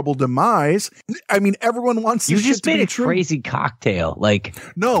horrible demise. I mean, everyone wants you this just shit to made be a true. crazy cocktail. Like,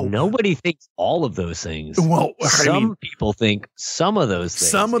 no, nobody thinks all of those things. Well, some people think some of those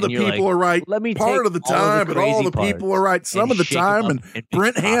things. Some of the people are right Let me part take of the time, but all the people are right some of the time, and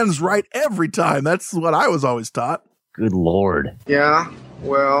Brent Hand's right every time. That's what I was always taught. Good Lord. Yeah,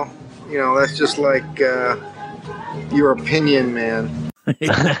 well, that's just like your opinion, man.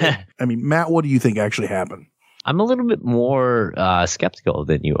 I mean, Matt, what do you think actually happened? I'm a little bit more skeptical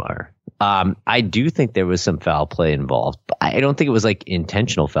than you are. I do think there was some foul play involved. I don't think it was like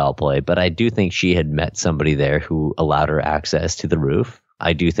intentional foul play, but I do think she had met somebody there who allowed her access to the roof.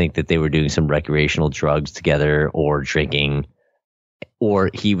 I do think that they were doing some recreational drugs together or drinking, or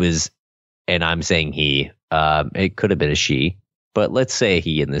he was, and I'm saying he, it could have been a she, but let's say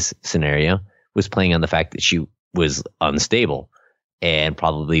he in this scenario was playing on the fact that she was unstable and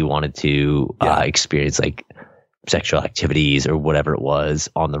probably wanted to experience like sexual activities or whatever it was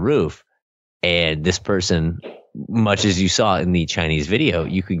on the roof. And this person, much as you saw in the Chinese video,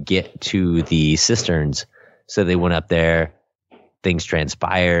 you could get to the cisterns. So they went up there, things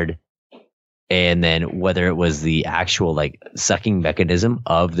transpired. And then whether it was the actual like sucking mechanism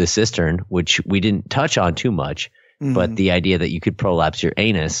of the cistern, which we didn't touch on too much, but the idea that you could prolapse your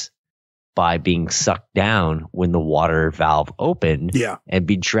anus by being sucked down when the water valve opened and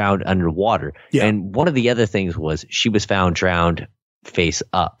be drowned underwater. Yeah. And one of the other things was she was found drowned face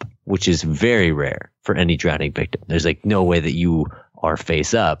up, which is very rare for any drowning victim. There's like no way that you are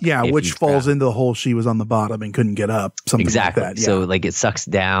face up. Yeah, which falls into the hole she was on the bottom and couldn't get up. Something exactly. like that. Yeah. So like it sucks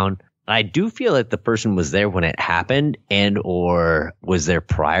down. I do feel like the person was there when it happened and or was there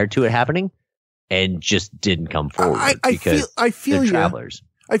prior to it happening and just didn't come forward because I feel they're travelers.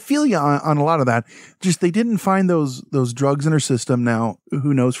 I feel you on a lot of that. Just they didn't find those drugs in her system. Now,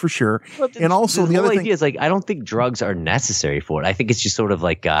 who knows for sure? Well, and also the other thing is like I don't think drugs are necessary for it. I think it's just sort of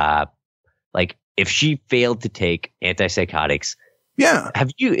like if she failed to take antipsychotics. Yeah.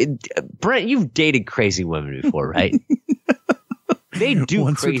 Have you, Brent? You've dated crazy women before, right? They do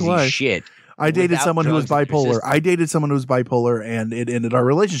Once crazy shit. I dated someone who was bipolar. And it ended our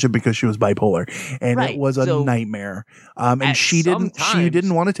relationship because she was bipolar, and it was a nightmare. And she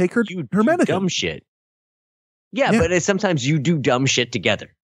didn't want to take her medicine. Dumb shit. Yeah, but sometimes you do dumb shit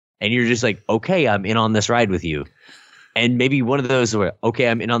together, and you're just like, okay, I'm in on this ride with you, and maybe one of those where, okay,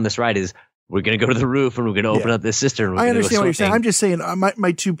 I'm in on this ride is we're gonna go to the roof and we're gonna open up this cistern. I understand what you're saying. I'm just saying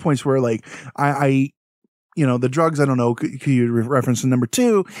my 2 points were like I the drugs, I don't know, could you reference to number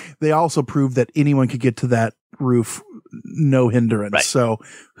 2? They also proved that anyone could get to that roof, no hindrance. Right. So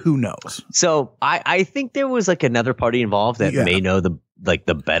who knows? So I think there was like another party involved that may know the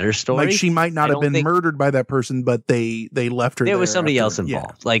better story. Like she might not have been murdered by that person, but they left her there. There was somebody else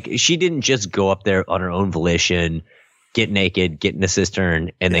involved. Yeah. Like she didn't just go up there on her own volition, get naked, get in the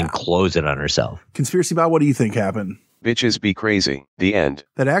cistern, and then close it on herself. Conspiracy Bot, what do you think happened? Bitches be crazy. The end.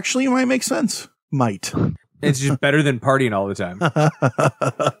 That actually might make sense. Might. It's just better than partying all the time.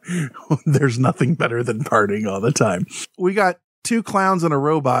 There's nothing better than partying all the time. We got 2 clowns and a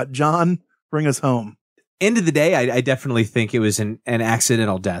robot. John, bring us home. End of the day, I definitely think it was an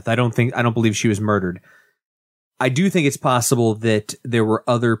accidental death. I don't believe she was murdered. I do think it's possible that there were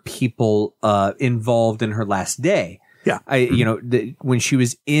other people involved in her last day. Yeah. When she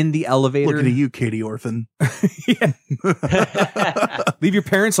was in the elevator. Looking at you, Katie Orphan. Leave your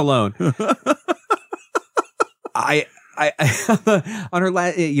parents alone. I on her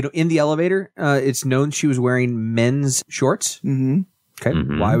last, in the elevator, it's known she was wearing men's shorts. Mm-hmm. Okay.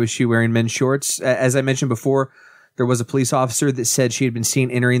 Mm-hmm. Why was she wearing men's shorts? As I mentioned before, there was a police officer that said she had been seen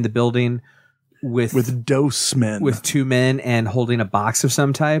entering the building with dose men, with 2 men and holding a box of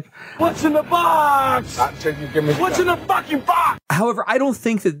some type. What's in the box? What's in the fucking box? However, I don't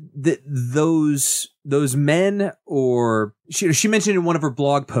think that those men, or she mentioned in one of her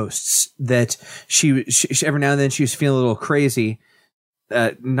blog posts that she every now and then she was feeling a little crazy.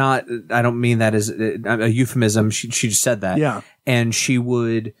 I don't mean that as a euphemism. She just said that. Yeah. And she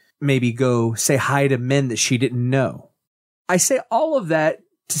would maybe go say hi to men that she didn't know. I say all of that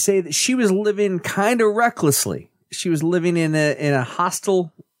to say that she was living kind of recklessly. She was living in a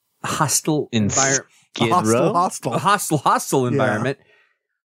hostile environment. Hostile environment.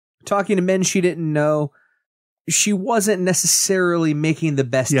 Talking to men she didn't know. She wasn't necessarily making the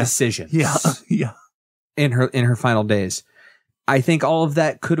best decisions. Yeah. In her final days. I think all of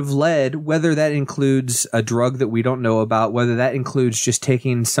that could have led, whether that includes a drug that we don't know about, whether that includes just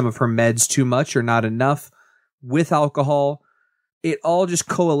taking some of her meds too much or not enough with alcohol, it all just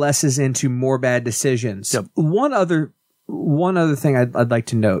coalesces into more bad decisions. Yep. One other thing I'd like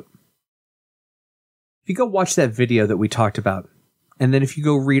to note. If you go watch that video that we talked about, and then if you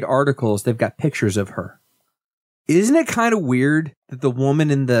go read articles, they've got pictures of her. Isn't it kind of weird that the woman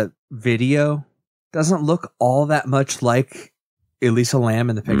in the video doesn't look all that much like Elisa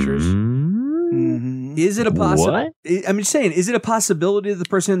Lam in the pictures? Mm-hmm. Is it a possibility? I'm just saying, is it a possibility that the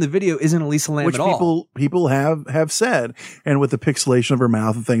person in the video isn't Elisa Lam Which at all? people have said, and with the pixelation of her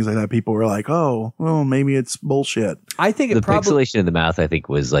mouth and things like that, people were like, "Oh, well, maybe it's bullshit." I think the pixelation of the mouth, I think,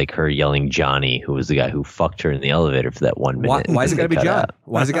 was like her yelling Johnny, who was the guy who fucked her in the elevator for that 1 minute. Why is it got to be John?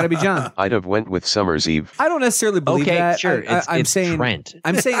 Why is it got to be John? I'd have went with Summer's Eve. I don't necessarily believe that. Sure. I'm it's saying Trent.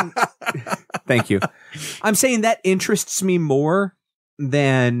 I'm saying. Thank you. I'm saying that interests me more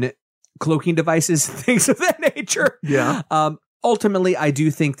than cloaking devices, things of that nature. Yeah. Ultimately, I do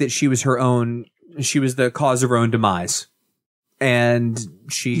think that she was the cause of her own demise. And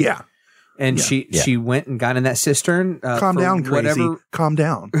she went and got in that cistern. Calm down, crazy. Calm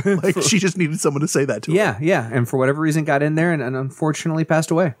down. Like she just needed someone to say that to her. Yeah. And for whatever reason got in there and unfortunately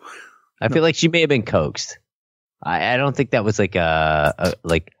passed away. I feel like she may have been coaxed. I don't think that was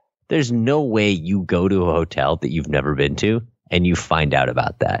like there's no way you go to a hotel that you've never been to and you find out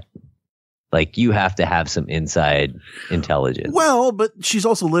about that. Like, you have to have some inside intelligence. Well, but she's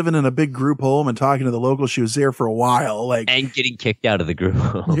also living in a big group home and talking to the locals. She was there for a while, and getting kicked out of the group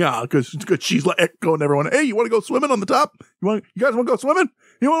home. Yeah, because she's like going to everyone. Hey, you want to go swimming on the top? You guys want to go swimming?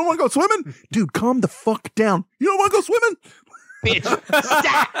 You don't want to go swimming? Dude, calm the fuck down. You don't want to go swimming? Bitch,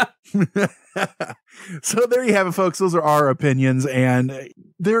 stop. So there you have it, folks. Those are our opinions, and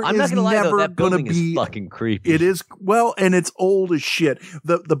I'm not gonna lie, though, that building is fucking creepy. It is, well, and it's old as shit.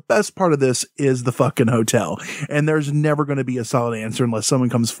 The best part of this is the fucking hotel, and there's never going to be a solid answer unless someone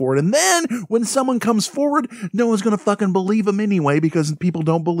comes forward. And then when someone comes forward, no one's going to fucking believe them anyway, because people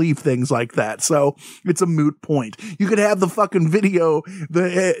don't believe things like that. So it's a moot point. You could have the fucking video,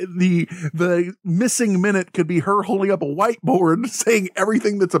 the missing minute could be her holding up a whiteboard saying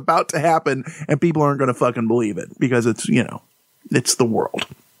everything that's about to happen, and people aren't going to fucking believe it because it's, it's the world.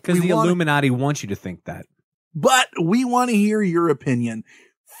 Because the Illuminati wants you to think that. But we want to hear your opinion.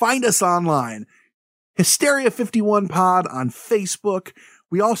 Find us online. Hysteria51 Pod on Facebook.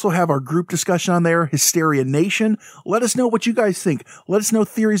 We also have our group discussion on there, Hysteria Nation. Let us know what you guys think. Let us know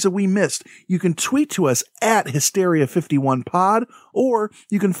theories that we missed. You can tweet to us at Hysteria51 Pod, or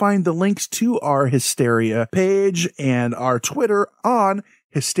you can find the links to our Hysteria page and our Twitter on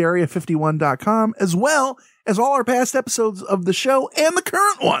Hysteria51.com, as well as all our past episodes of the show and the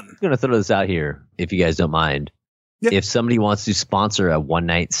current one. I'm going to throw this out here, if you guys don't mind. Yep. If somebody wants to sponsor a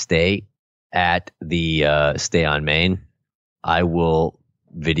one-night stay at the Stay on Main, I will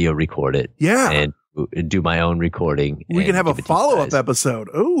video record it. Yeah. And do my own recording. We can have a follow-up episode.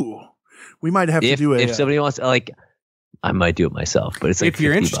 Ooh. We might have to do If somebody wants, I might do it myself, but it's like if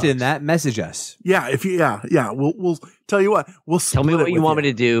you're $50. interested in that, message us. Yeah, we'll tell you what. We'll tell me what you want me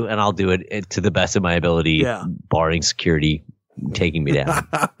to do, and I'll do it to the best of my ability, barring security taking me down.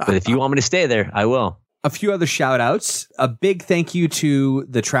 But if you want me to stay there, I will. A few other shout outs. A big thank you to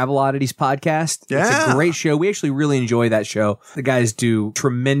the Travel Oddities podcast. Yeah. It's a great show. We actually really enjoy that show. The guys do a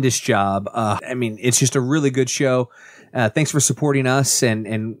tremendous job. It's just a really good show. Thanks for supporting us,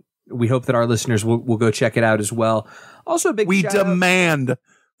 and we hope that our listeners will go check it out as well. Also, a big we shout out. Demand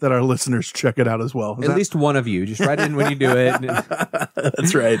that our listeners check it out as well. At least one of you. Just write in when you do it.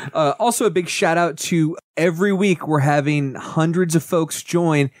 That's right. Also, a big shout out to every week we're having hundreds of folks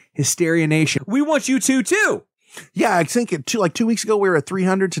join Hysteria Nation. We want you to too. Yeah, I think 2 weeks ago we were at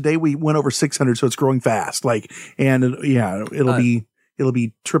 300. Today we went over 600, so it's growing fast. It'll be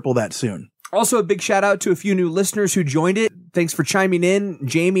triple that soon. Also, a big shout out to a few new listeners who joined it. Thanks for chiming in,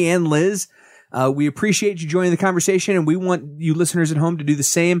 Jamie and Liz. We appreciate you joining the conversation, and we want you listeners at home to do the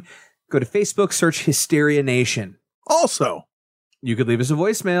same. Go to Facebook, search Hysteria Nation. Also, you could leave us a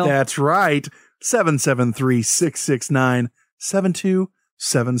voicemail. That's right.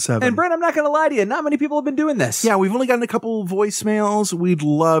 773-669-7277. And Brent, I'm not going to lie to you. Not many people have been doing this. Yeah, we've only gotten a couple voicemails. We'd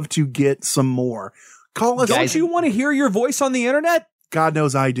love to get some more. Call us. Don't you want to hear your voice on the internet? God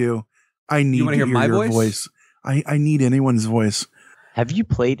knows I do. I need to hear my your voice? I need anyone's voice. Have you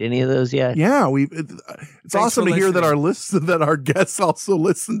played any of those yet? Yeah, it's awesome to hear that our guests also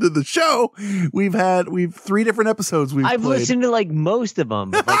listen to the show. We've 3 different episodes I've played. Listened to most of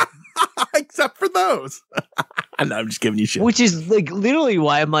them, except for those. I'm just giving you shit. Which is literally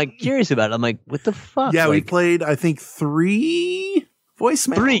why I'm curious about it. I'm what the fuck? Yeah, we played I think 3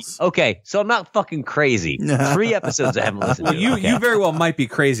 voicemails. 3. Okay, so I'm not fucking crazy. 3 episodes I haven't listened to. You very well might be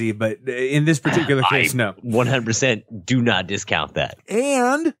crazy, but in this particular case, no. 100% do not discount that.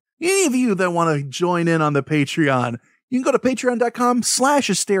 And any of you that want to join in on the Patreon, you can go to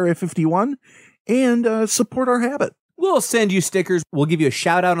patreon.com/hysteria51 and support our habit. We'll send you stickers. We'll give you a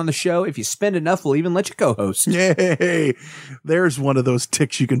shout out on the show. If you spend enough, we'll even let you co-host. Yay! There's one of those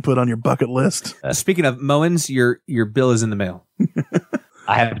ticks you can put on your bucket list. Speaking of Moens, your bill is in the mail.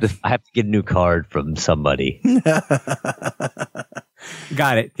 I have to get a new card from somebody.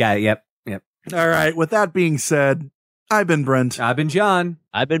 Got it. Yep. All right. With that being said, I've been Brent. I've been John.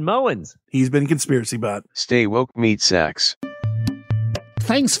 I've been Moens. He's been Conspiracy Bot. Stay woke, meat sacks.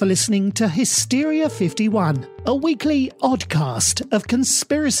 Thanks for listening to Hysteria 51, a weekly oddcast of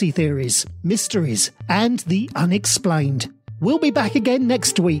conspiracy theories, mysteries, and the unexplained. We'll be back again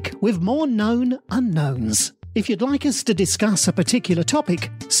next week with more known unknowns. If you'd like us to discuss a particular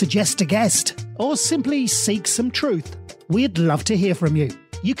topic, suggest a guest, or simply seek some truth, we'd love to hear from you.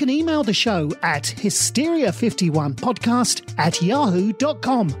 You can email the show at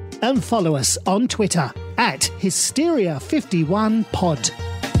hysteria51podcast@yahoo.com and follow us on Twitter at hysteria51pod.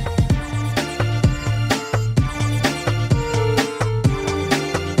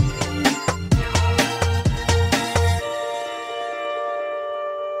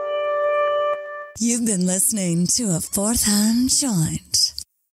 You've been listening to a Fourth Hand Joint.